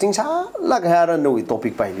interesting sa lag hara noi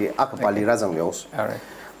topic pai li akpali ra jang leos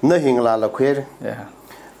na hingla la khwer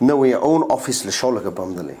noi own office le show la ka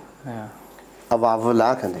bam dale awa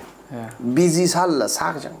wala kan busy sa la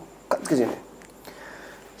sa jang kat ka jin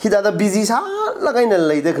hi da busy sa la gaina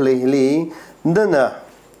lai de khle li ndana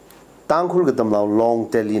Tangkhul cái tầm nào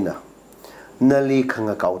long telina, nali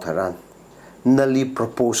khang cao tharan, nali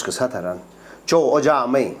propose cái sát tharan, cho oja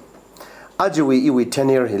mai, ajui iwi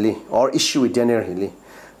tenure hili or issue tenure hili,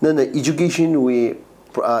 nên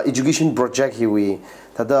education project hiwi,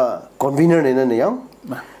 thada convener này nè yang,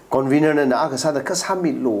 convener này na cái sát cái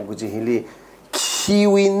sami lo cái gì hili,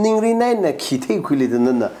 kiwi ningri này na kite kuli de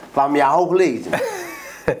nè, pam ya hậu kule cái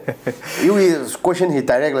you question he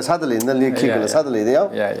direct la sadly na li kick la sadly de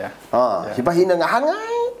yeah hi ba hi na han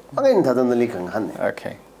ngai bangai tha dan li kang han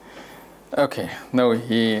okay no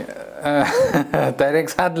he direct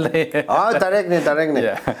sadly direct ne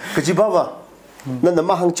ke ji ba ba na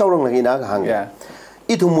ma hang chawrang la hi na ga hang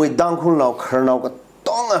I thu mui Tangkhul nào khar nào ka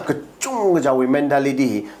tonga ka chung ga jawi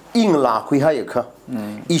mentality ing la khui ha ka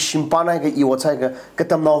I simpana ga I wacha ka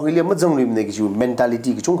tam nào hi le ma jang lim ne ki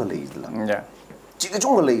mentality ki chung ka le la chỉ cái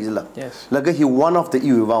chung là gì là cái hi one of the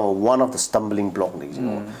yêu vào one of the stumbling block này chứ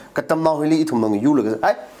cái tâm nào hi thùng năng yêu là cái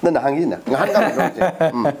ấy nên là hàng gì nè ngán cái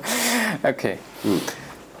okay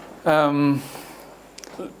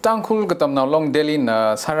Tangkhul cái tâm nào long Delhi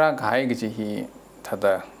na Sara khai cái gì hi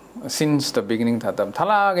thật since the beginning thật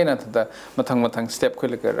thala cái na thật mathang step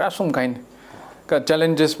khơi cái rasum cái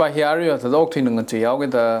challenges ba hi area thật ok thì nung chỉ áo cái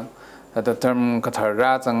thật term cái thở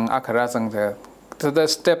ra chẳng akara chẳng thật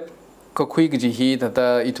step có khui cái gì hi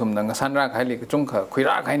thật itum nang san ra khai li cái chung khởi khui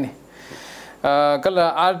ra khai này cái là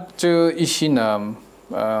art ishi na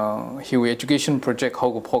hiu education project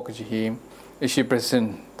hậu của phok cái gì hi ishi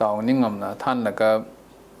president tao ningam na than là cái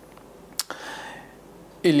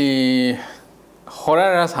ili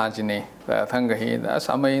hora ra sa ji ne thang cái hi da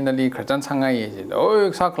samai na li kharchan sangai ji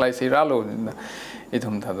oi sak lai si ra lo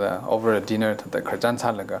itum thật over a dinner thật kharchan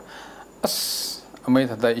sa là cái as amai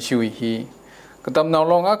thật issue hi cái tầm nào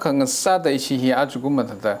long á khang sa đại chi hi aju cũng mà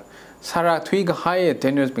thật sara thui cái hai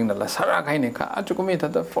tenures bình là sara cái này cả aju cũng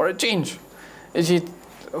thật for a change is it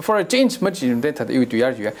for a change mà chỉ để thật yêu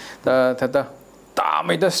tuyệt gì thật ta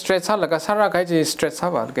mấy cái stress là cái sara cái gì stress ha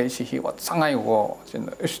cái chi hi what sang ai wo chính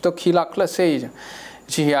làsto khila class ấy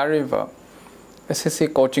chi hi arrive SSC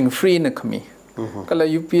coaching free nè kami cái là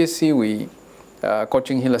UPSC we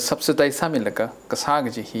coaching hi là subsidize sa mình là cái sa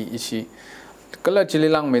cái chi hi ishi cái là chỉ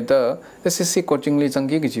lang mấy tờ SSC coaching li chẳng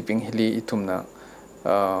cái gì bình hili itum na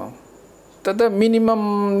tờ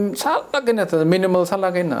minimum sao cái này tờ minimal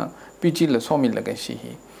sao cái na PG là số mình là cái gì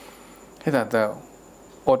hết tờ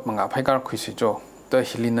ot manga phaikar khuisi jo ta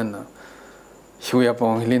hilinan hiuya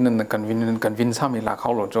pong hilinan convince hami la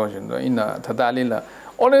khaulo jo jin ina thadali la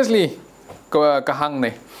honestly ka hang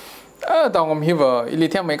ne dongom hiwa ili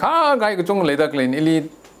thiam mai kha gai ku chung le da clean ili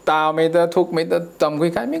ta me da thuk me da tam kui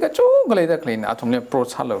khai mi ka chung le da clean athum ne pro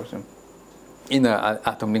chalo ina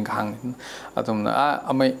athum ning hang athum na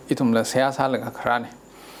amai ithum la sia sa la khara ne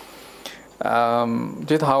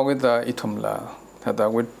jit how with the ithum la thada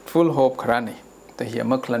with full hope khara ne ta hi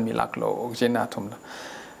amaklan mi lak lo jena athum la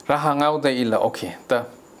ra hangau da ila okay ta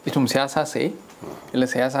ithum sia sa se ila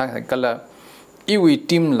sia sa kala iwi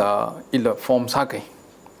team la ila form sa kai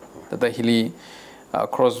ta hili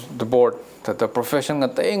across the board the profession nga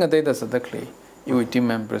ta nga da sa dakli iwi team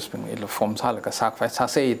members ping ila form sa la ka sak fa sa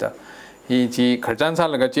se ida hi ji kharjan sa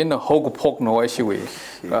la ga chin hog phok no ai shi we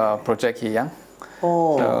project hi yang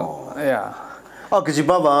oh yeah cái gì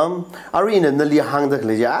bảo ari in nali hang da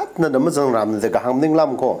kle ja na da mazang ram da ka hang ning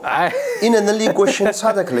lam ko in nali question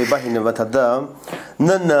sa da kle ba hin ba tha da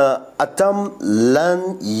na atam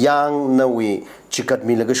lan yang na wi chikat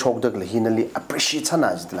mi la ga shok da kle hin nali appreciate sa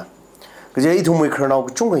na jitla cái gì thu mui khernau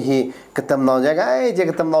chung hi ka tam na ja ga je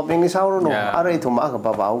ka tam na ping ni sa ro no ari thu ma ka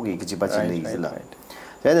ba ba gi cái gì ba chi le jitla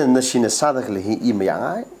ya na shi na sa da kle hi i ma yang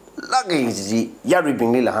ai lagi ji yari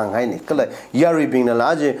bing ni la hang hai ni kala yari bing na la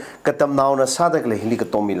je katam naw na sa dak le hili ka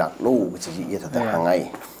tomi lak lo ji ye tha hang hai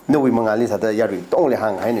no wi mangali tha yari tong le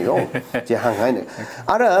hang hai ni yo je hang hai ni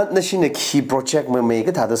ara na shi ne key project me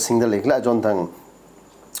ka tha da sing da le la jon thang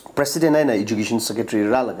president na education secretary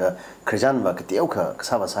ra la ka khrejan ba ka tiau ka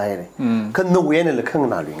sa ba sa hai ni ka no we ne le khang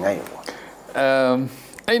na ri ngai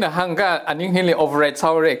ai na hang ka aning hili override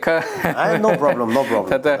saw re ka no problem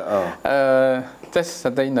just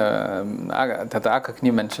that in that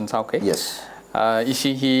akakni mention sao okay yes ishi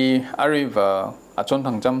hi arrive achon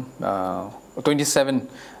thangjam 27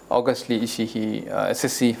 August li ishi hi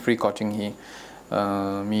SSC free coaching hi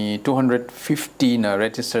mi 250 na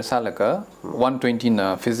register salaka 120 na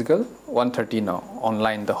physical 130 na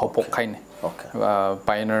online the hopok kaine okay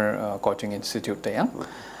pioneer coaching institute te yang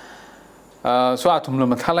so athum lo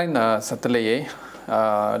mathalai na satle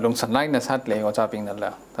lung sanlai na sat le o chaping na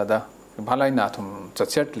la tada balai na thum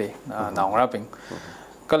chachetli na ngraping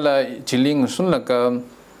kala chiling sun la ka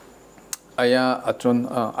aya atun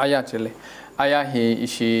aya chele aya hi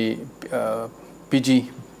ishi PG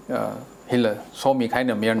hila somi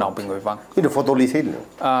kind of mere now ping wang in the photo li sei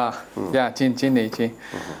yeah chin nei chi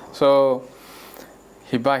so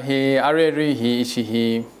hi ba hi areri hi ishi hi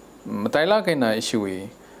mataila ke na ishi wi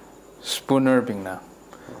spooner ping na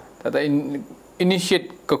tada initiate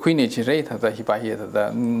kakwini chire tha hi pa hi tha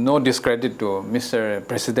no discredit to Mr.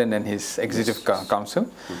 President and his executive council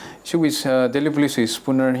she was deliberately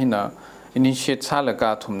spooner hina initiate sala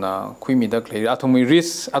ka thumna khuimi dak le athumi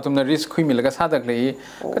risk atumna risk khuimi la ka sa dak le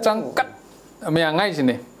ka chang kat me angai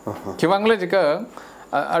jine kiwang le ka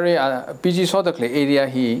are PG so dak le area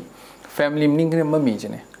hi family ning ne mami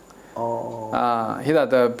jine hi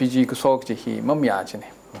da PG ko sok ji hi mamya jine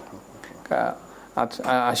ka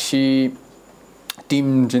she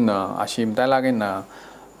team jina ashim dalage na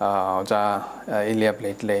ja elia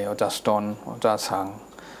plate le ja stone ja sang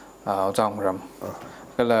ja ngram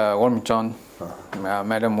kala wormichon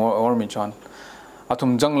madam wormichon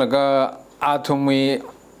athum jang laga athumi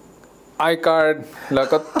I card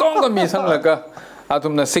laga tong ga mi sang laga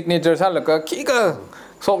athum na signature sa laga ki ga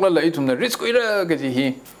sok la lai thum na risk ira ga ji hi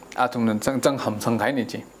athum na chang ham sang khai ni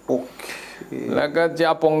ji okay laga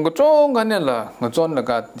ja pong go chong ga ne la ngjon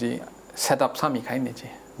laga ji set up sami khai ni ji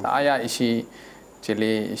aya ishi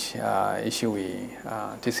chile ishi wi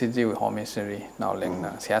TCG wi home ministry now leng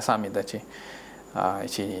na sia sami da chi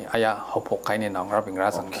ishi aya hopok khai ni na ngra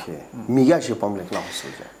bingra sang okay mi ga shi pom lek la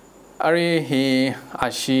so ja ari hi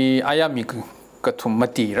ashi aya mi ka thum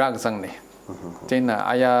mati ra sang ne chena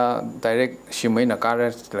aya direct shimai na kar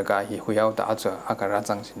laga hi huyau ta acha akara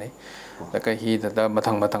chang chi ne laka hi da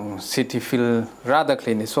mathang city feel rather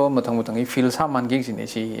clean so mathang hi feel saman gi chi ne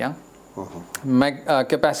chi yang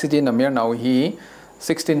capacity na mer now hi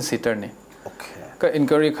 16 seater ne okay ka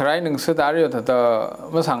inquiry kharai nang se dario da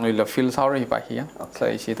masang li la feel sorry pa hi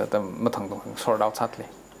sai chi da mathang dong sort out chat le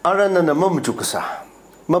arana na mam chu ka sa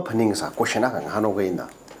ma phaning sa question ka hano ga ina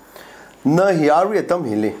na hi ari tam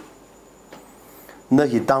hi le na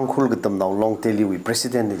hi Tangkhul ga tam now long tell you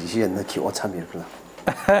president ji hi na ki o chamir pla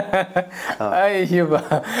ai hi ba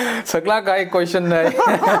sakla ka question nai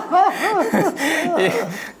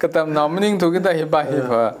katam now meaning to ga hi ba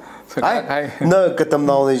sakla kai na katam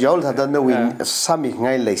now ne yawl tha da na wi sami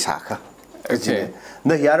ngai le sa kha Okay.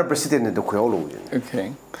 Na here president the khoyo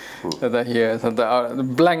Okay. That here the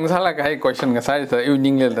blank sala ka question ka sai the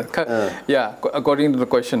evening le yeah according to the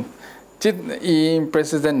question chit in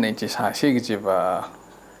president ne chi sa shi gi ba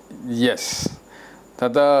yes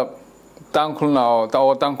that Tangkhul now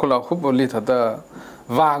Tangkhul khu boli that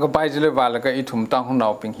va ga pai jile va la ka I thum Tangkhul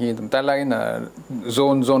now ping hi tum ta la in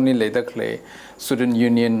zone ni le da kle student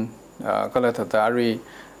union kala that ari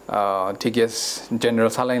TGS general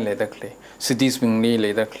salang le da kle cities ping ni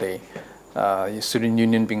le da kle student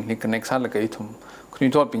union ping ni connect sa la ka I thum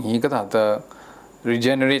khni to ping hi ka ta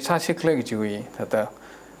regenerate sa shi kle gi wi that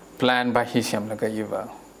plan by hi siam la ka I va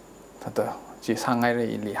that chỉ sang ngày này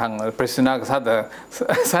li hàng president cái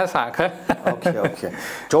sao sa ka okay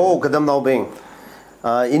cho cái đam nào bên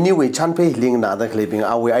anyway chan pe ling na da kle bing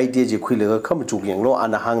our idea ji khui le kham chu yang lo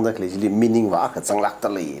an hang da kle ji meaning wa ka chang lak ta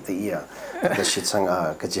le ti ya da shit sang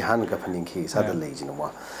ka ji han ka phaning khi sa da le ji no wa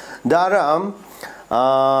daram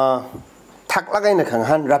thak la gai na khang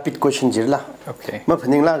han rapid question ji la okay ma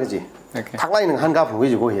phaning la ga ji thak lai nang han ga phu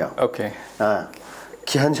ji go ya okay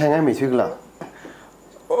ki han chang ngai mi thik la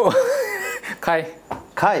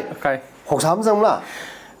khai học sám xong là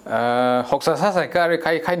học sa sa sai cái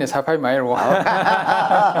khai này sa phải máy rồi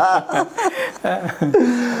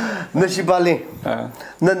nó chỉ ba lên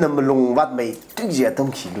nó nằm lùng vắt mày cái gì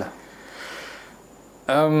tâm khí là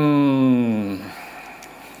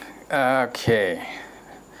okay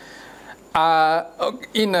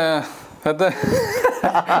in hada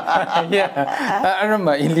yeah anh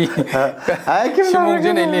mà ili 심ung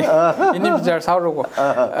전에 ili ini bicara sauro고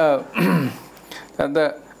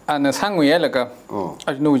hada anh sang người là cái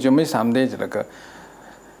anh nuôi cho mấy sắm đấy là cái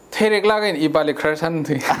thế được là cái ibali khởi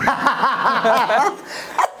thì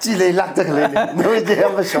chỉ lấy lạc được lên nuôi cho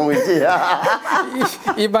em sống với chị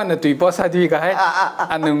iban là tùy bao sa tùy cái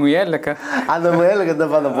anh người là cái nó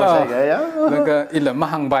vào nó bao sa cái là cái ilam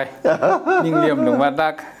mahang bay nhưng liam lùng mặt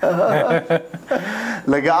đắc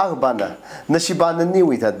là cái ác ban à nó chỉ ban nó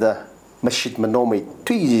nuôi thật đó mà shit mà nó mới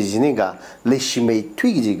tùy gì này cả lấy gì mới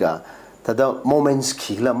tùy gì cả thật đó moments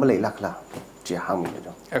khi là mới lấy lạc là chỉ hàng mình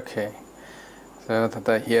đó okay so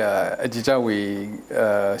that here ajija we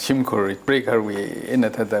shimkur breaker we in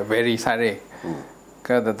that very sare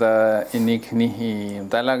ka that inik ni hi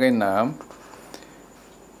talaga na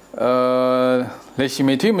le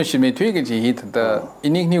shime thui ge ji that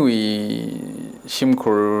inik ni we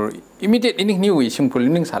shimkur immediate inik ni we shimkur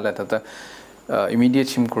ning sala that immediate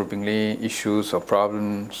shimkur pingli issues or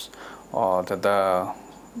problems or that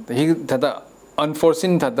he that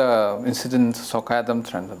unforeseen that incident so ka adam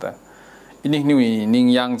tran that inik ni ning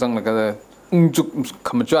yang jang la ka ungjuk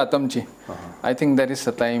khamchu atam chi I think that is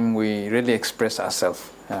the time we really express ourselves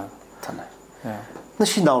yeah thana yeah na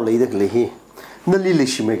shi naw lei de le hi na li le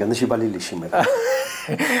shi me ka na shi ba li le shi me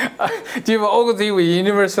ji wa og di we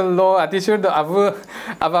universal law attitude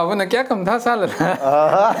abu na kya kam tha sal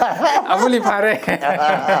abu li phare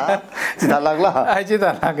ji da lag la ai ji da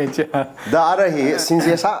lag chi da ra hi sin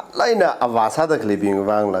se sa lai na awasa da kle bing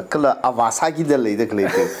wang la kala awasa gi da le de kle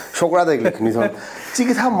bing shokra da kle ni thon ji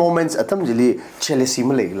ki tha moments atam ji li jealousy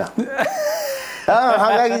ma le la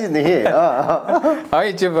hanga gi ni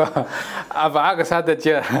ai ji ba aba ga sa da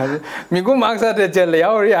che mi gu mang sa da che le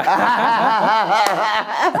yaw ya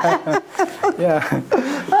yeah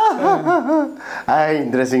ai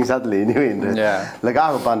interesting sat le ni win yeah la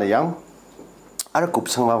ga ba na yang ara kup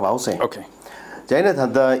sang wa wa se okay jaina tha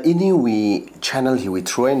da ini we channel hi we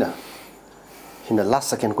throw na in the last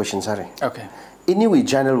second question sorry okay ini we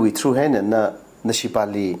channel we through hen na na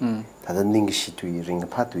shipali tha da ning shi tui ring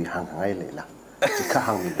pha tui hang hangai le la ji kha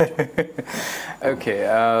hang mi okay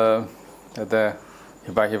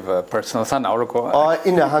if I have a personal son our ko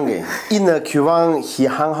in a hange in a kyuwang hi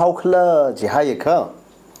hang hau khla ji ha ye kha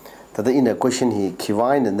ta da in a question hi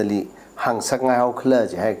kyuwang na li hang sak ngai hau khla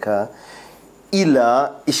ji ha kha ila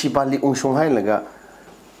ishibali ungsung hai laga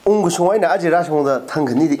ungsung hai na ajira song da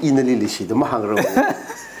thangkhani de in li li shi da ma hang ro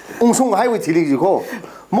ungsung hai wi thili ji ko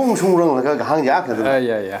mong sung rong la ga hang ja kha da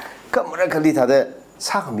yeah kamra khali tha de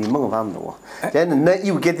sa khami mang bam no then na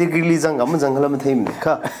you get the really jang gam jang lam theim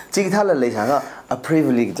kha chi tha la le sa ga a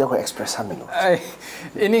privilege ja ko express ham no ai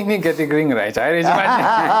ining ning category rai chai re ba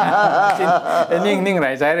ining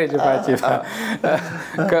rai chai re ba chi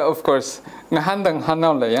ka of course nga han dang han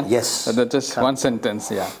naw la yang yes that just one sentence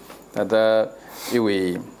yeah that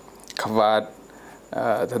iwi khavat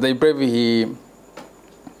that they brave he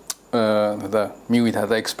the mi wi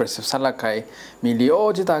that expressive sala kai mi li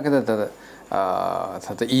o ji ta ka da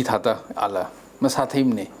that e thata ala masa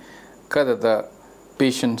thim ne ka da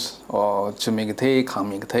patience or chuming the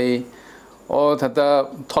khaming the or that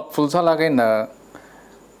thoughtful sala ga na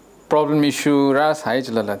problem issue ra sai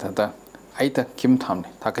jala la ta ai ta kim tham ne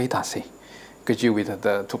ta kai ta se ke ji wi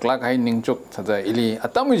ta thukla kai ning chuk ta ili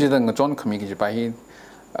atam ji dang chon khami ki ba hi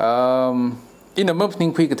in a month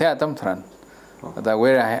ning phi ka ta atam thran that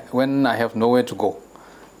when I have nowhere to go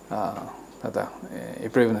that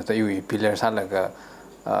even that you pillar sa la ga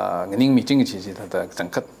ning mi ching chi chi that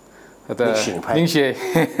changkhat that ning she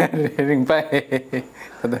ring pai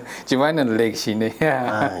that ji wan na leg shi ne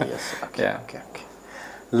yes okay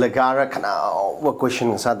lagara kana wa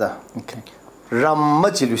question sa da okay ram ma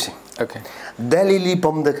chilu se okay Delhi li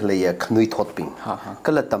pom da khle ya khnui thot ping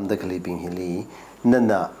kala tam da khle ping hili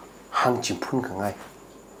nana hang chim phun ka ngai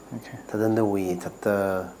okay tadan da wi tat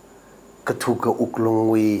ka thu ka uklong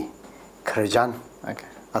wi kharjan okay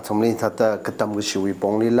atomli tata katam gu shiwi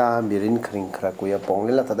pongli la mirin khring khra ku ya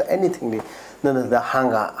pongli la tada anything li nana da hang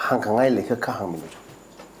ka ngai le ka hang mi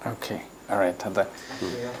okay all right tada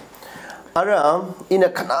ara in a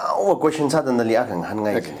kana o question sa da li akang han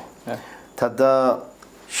ngai tada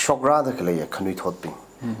shogra da kle ya khnui thot ping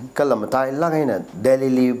kalam tai la ngai na Delhi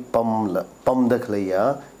li pam da kle ya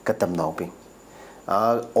katam nau ping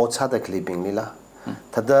o cha da kle ping ni la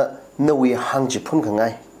tada nawi hang chi phun ka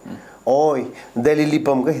ngai oi Delhi li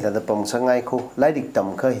pam ka hita da pam sangai khu laidik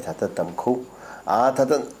tam ka hita da tam khu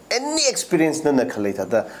tada any experience na khle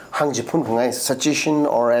tada hang ji phun ngai suggestion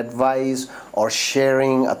or advice or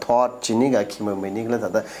sharing a thought chini ga khima meaning la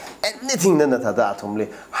tada anything na tada athumle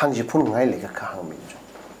hang ji phun ngai le ka hang mi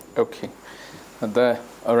okay tada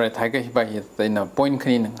all right hai ga hi ba hi da na point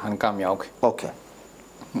khani han kam yaw okay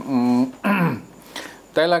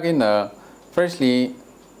tai la ga na firstly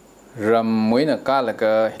ram moina ka la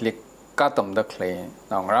ka hlik ka tam da khle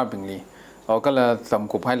nang ra bingli o kala tam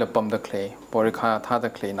ku phai la pam da khle porikha tha da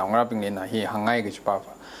khle nang ra bingli na hi hangai gi pa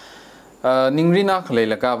ningri na khle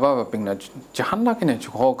la ka ba ping na jahan na kine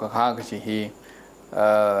chu ho ka kha ga chi hi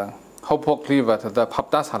hopok li va da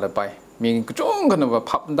phap ta sa la pai mi chung ka na va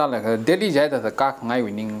phap da la ka Delhi jai da ka ngai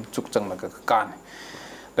wi ning chuk chang la ka ne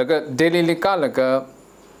la ka Delhi li ka la ka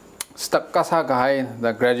stuck ka sa ga hai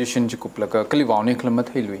da graduation ji kup la ka kli wa ni klam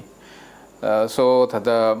thai lui so that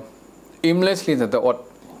aimlessly that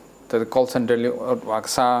the call center li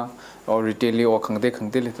waksa or retail li or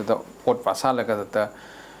khangde li that ot pasa la ka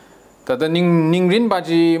that ning rin ba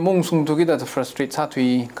ji mong sung tu ki da frustrate sa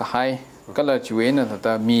thui ka hai kala chiwe na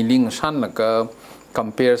that mi ling san la ka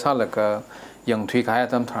compare sa la ka yang thui ka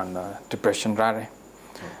tam than depression ra re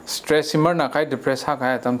stress immer na kai depress ha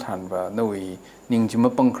ka tam than ba no wi ning ji ma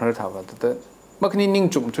pang khar tha ba that makni ning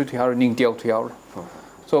chum thu thi har ning tiao thi har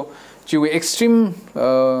so chiwe extreme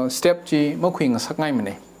step ji ma khwing sak ngai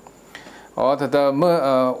mane or that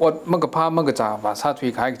ma ga pha ma ga cha ba sa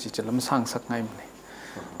thui khai ji chalam sang sak ngai mane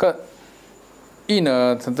ka ina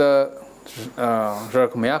the ra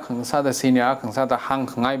khmya khang sa da senior khang sa da hang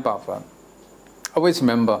ngai ba ba always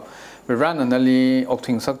remember we ran anali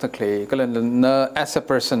octing sak ta clay kala na as a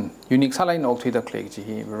person unique sa line octi da clay ji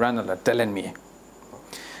we ran a talent me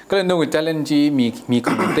kala no talent ji mi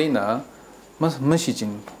khang te na mashi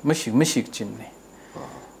chin ne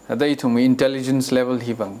ada itu mi intelligence level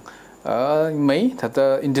hi bang mai thata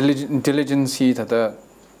intelligence hi thata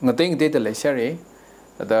ngateng de le share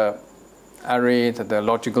ada array thata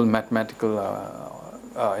logical mathematical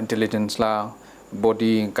intelligence la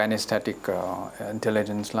body kinesthetic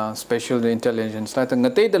intelligence la spatial intelligence la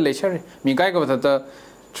ngate de le share mi kai ko thata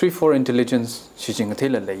 3-4 intelligence shi jing the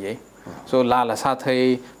le ye so la sa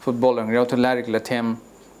thai football ang rau thalarik la them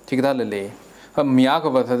thik da le miya ko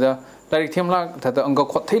ba tha direct them la tha anga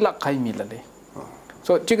khot thai la khai mi la le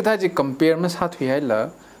so chik tha ji compare ma sa thui hai la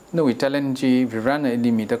no we talent ji viran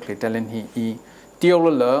eli mi da kle talent hi I tiol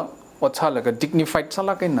la o cha la ga dignified sa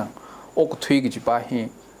la kai na o ko thui gi ji ba hi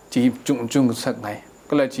ji chung sak ngai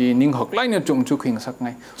kala ji ning hok lai na chung chu khing sak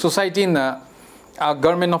ngai society na a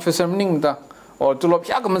government officer ning da or to lop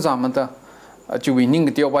ya ga ma za ma da ji wi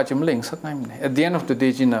ning ti o ba ji ma leng sak ngai at the end of the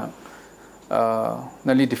day ji na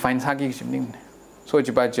nali define sa gi ning so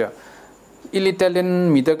ji ba ja ilitalian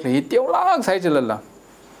mi da kle tiao la sai jala la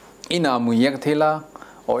ina mu yak thela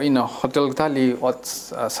or ina hotel thali or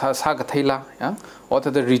sa ga thela ya or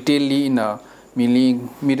the retail li ina mili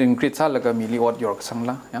miren crit sa la ga mili or york sang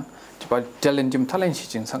la ya ji ba talent jim thalen si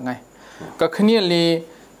jing sang ngai ka khni li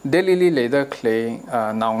Delhi li le da kle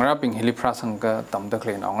naungra ping hili prasang ka tam da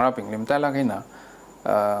kle naungra ping lim ta la ga na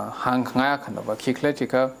hang nga khana ba khikle chi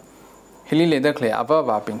ka hili le da kle aba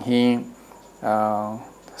ba ping hi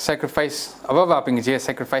sacrifice aba ba ping je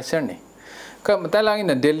sacrificer ne ka mata la in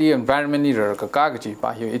Delhi environment ni ra ka ji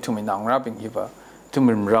ba hi itu mi nang ra ping hi ba tu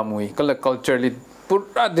mi ramui ka culturally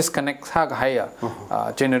pura disconnect ha ga ya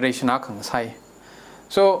generation a khang sai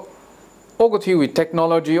so ogoti with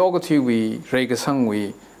technology ogoti we regasang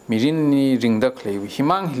we mirini ringda clay we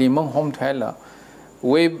himang hilimang home thela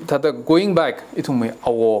wave thada going back itumi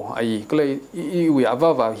awo ai clay we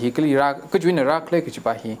avava hi clay ra kujwin ra clay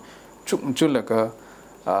kichpa hi chulaka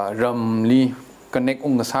ramli connect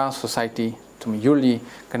ungasa society tumi yuli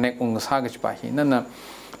connect ungasa kichpa hi nana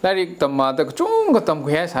larik tamma da chung tam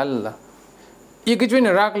khya sal I kitchen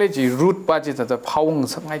rakle ji root pachi tata phawung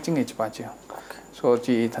sangai chingai chi pachi so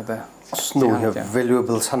ji tata snow have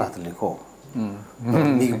valuable sanatli ko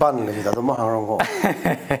mi ban le da ma harong ko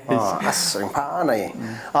asang pa nai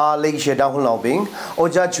legi she da hul bing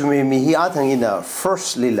oja Chuimeimi hi athang ina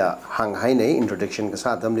first lila hang hai nei introduction ka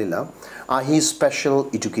sa dam lila hi special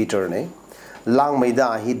educator ne lang maida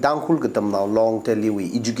hi Tangkhul gatam now long teliwi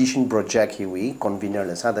education project hi wi convener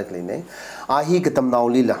la sa da kle ne hi gatam now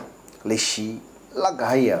lila leshi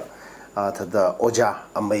lagaya thada oja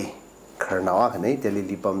amai kharnawa khane Delhi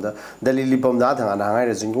lipam da thanga na ngai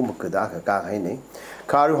rejingum mukda ka khai ne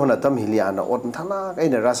karu hona tam hiliana ot thana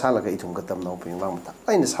kaina rasa laga ithum ka tam no ping lang ta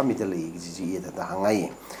aina sami te lei ji da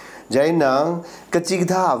hangai jaina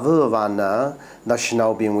kachigda awana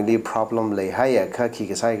national being really problem lei haya kha ki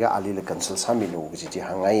ka sai ga ali le council sami lo ji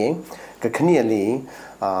hangai ka khani ali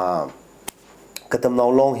katam no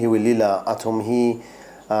long hi wilila athum hi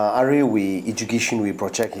are we education we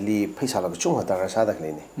project li paisa la chung ha ta sa da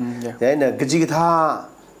klene then gajigitha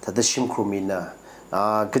thada sim krumina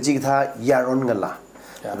gajigitha yaron ngala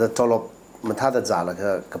the tolop matha da jala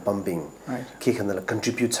ka pumping ki khanala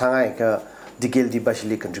contribute changai ka digel di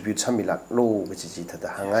basili contribute samila lo gaji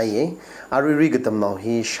thada hangai are ri gatam now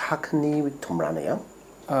hi shakhni with thumrana ya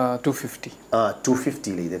 250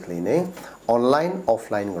 250 li de klene online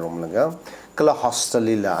offline grom laga kala hostel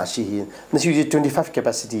la ashi hi nashi 25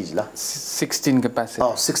 capacity la 16 capacity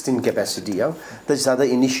 16 capacity ya that is the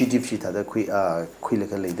initiative chi thada khui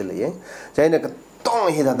la le de le jaina ka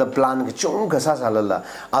tong hi da plan ka chung ka sa la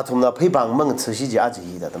athumna phei bang mang chhi ji a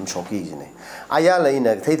ji da dam shoki ji ne aya la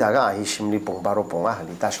ina thei da ga hi simli pong baro pong a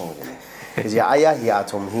hali ta song ji ne ji aya hi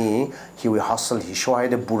athum hi we hostel hi shoai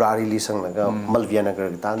de burari li sang la ga malvia nagar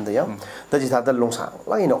tan da ya da ji thada longsa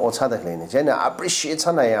la ina o cha da le ne jaina appreciate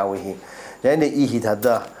sana ya we hi jaina I hi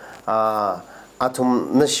thada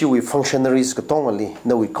athum nashi we functionaries ka tongali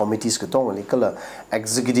na we committees ka tongali kala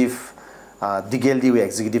executive digeldi we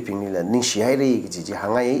executive ping la ning shi hai re ji ji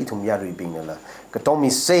hangai ithum ya ri ping la ka tomi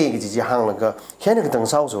sei ji ji hang la ka hian ka tang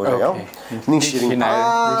sao zo la ya ning shi ring na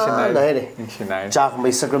re chak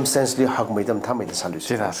mai circumstance li hak mai dam tham mai da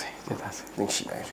solution ning shi nai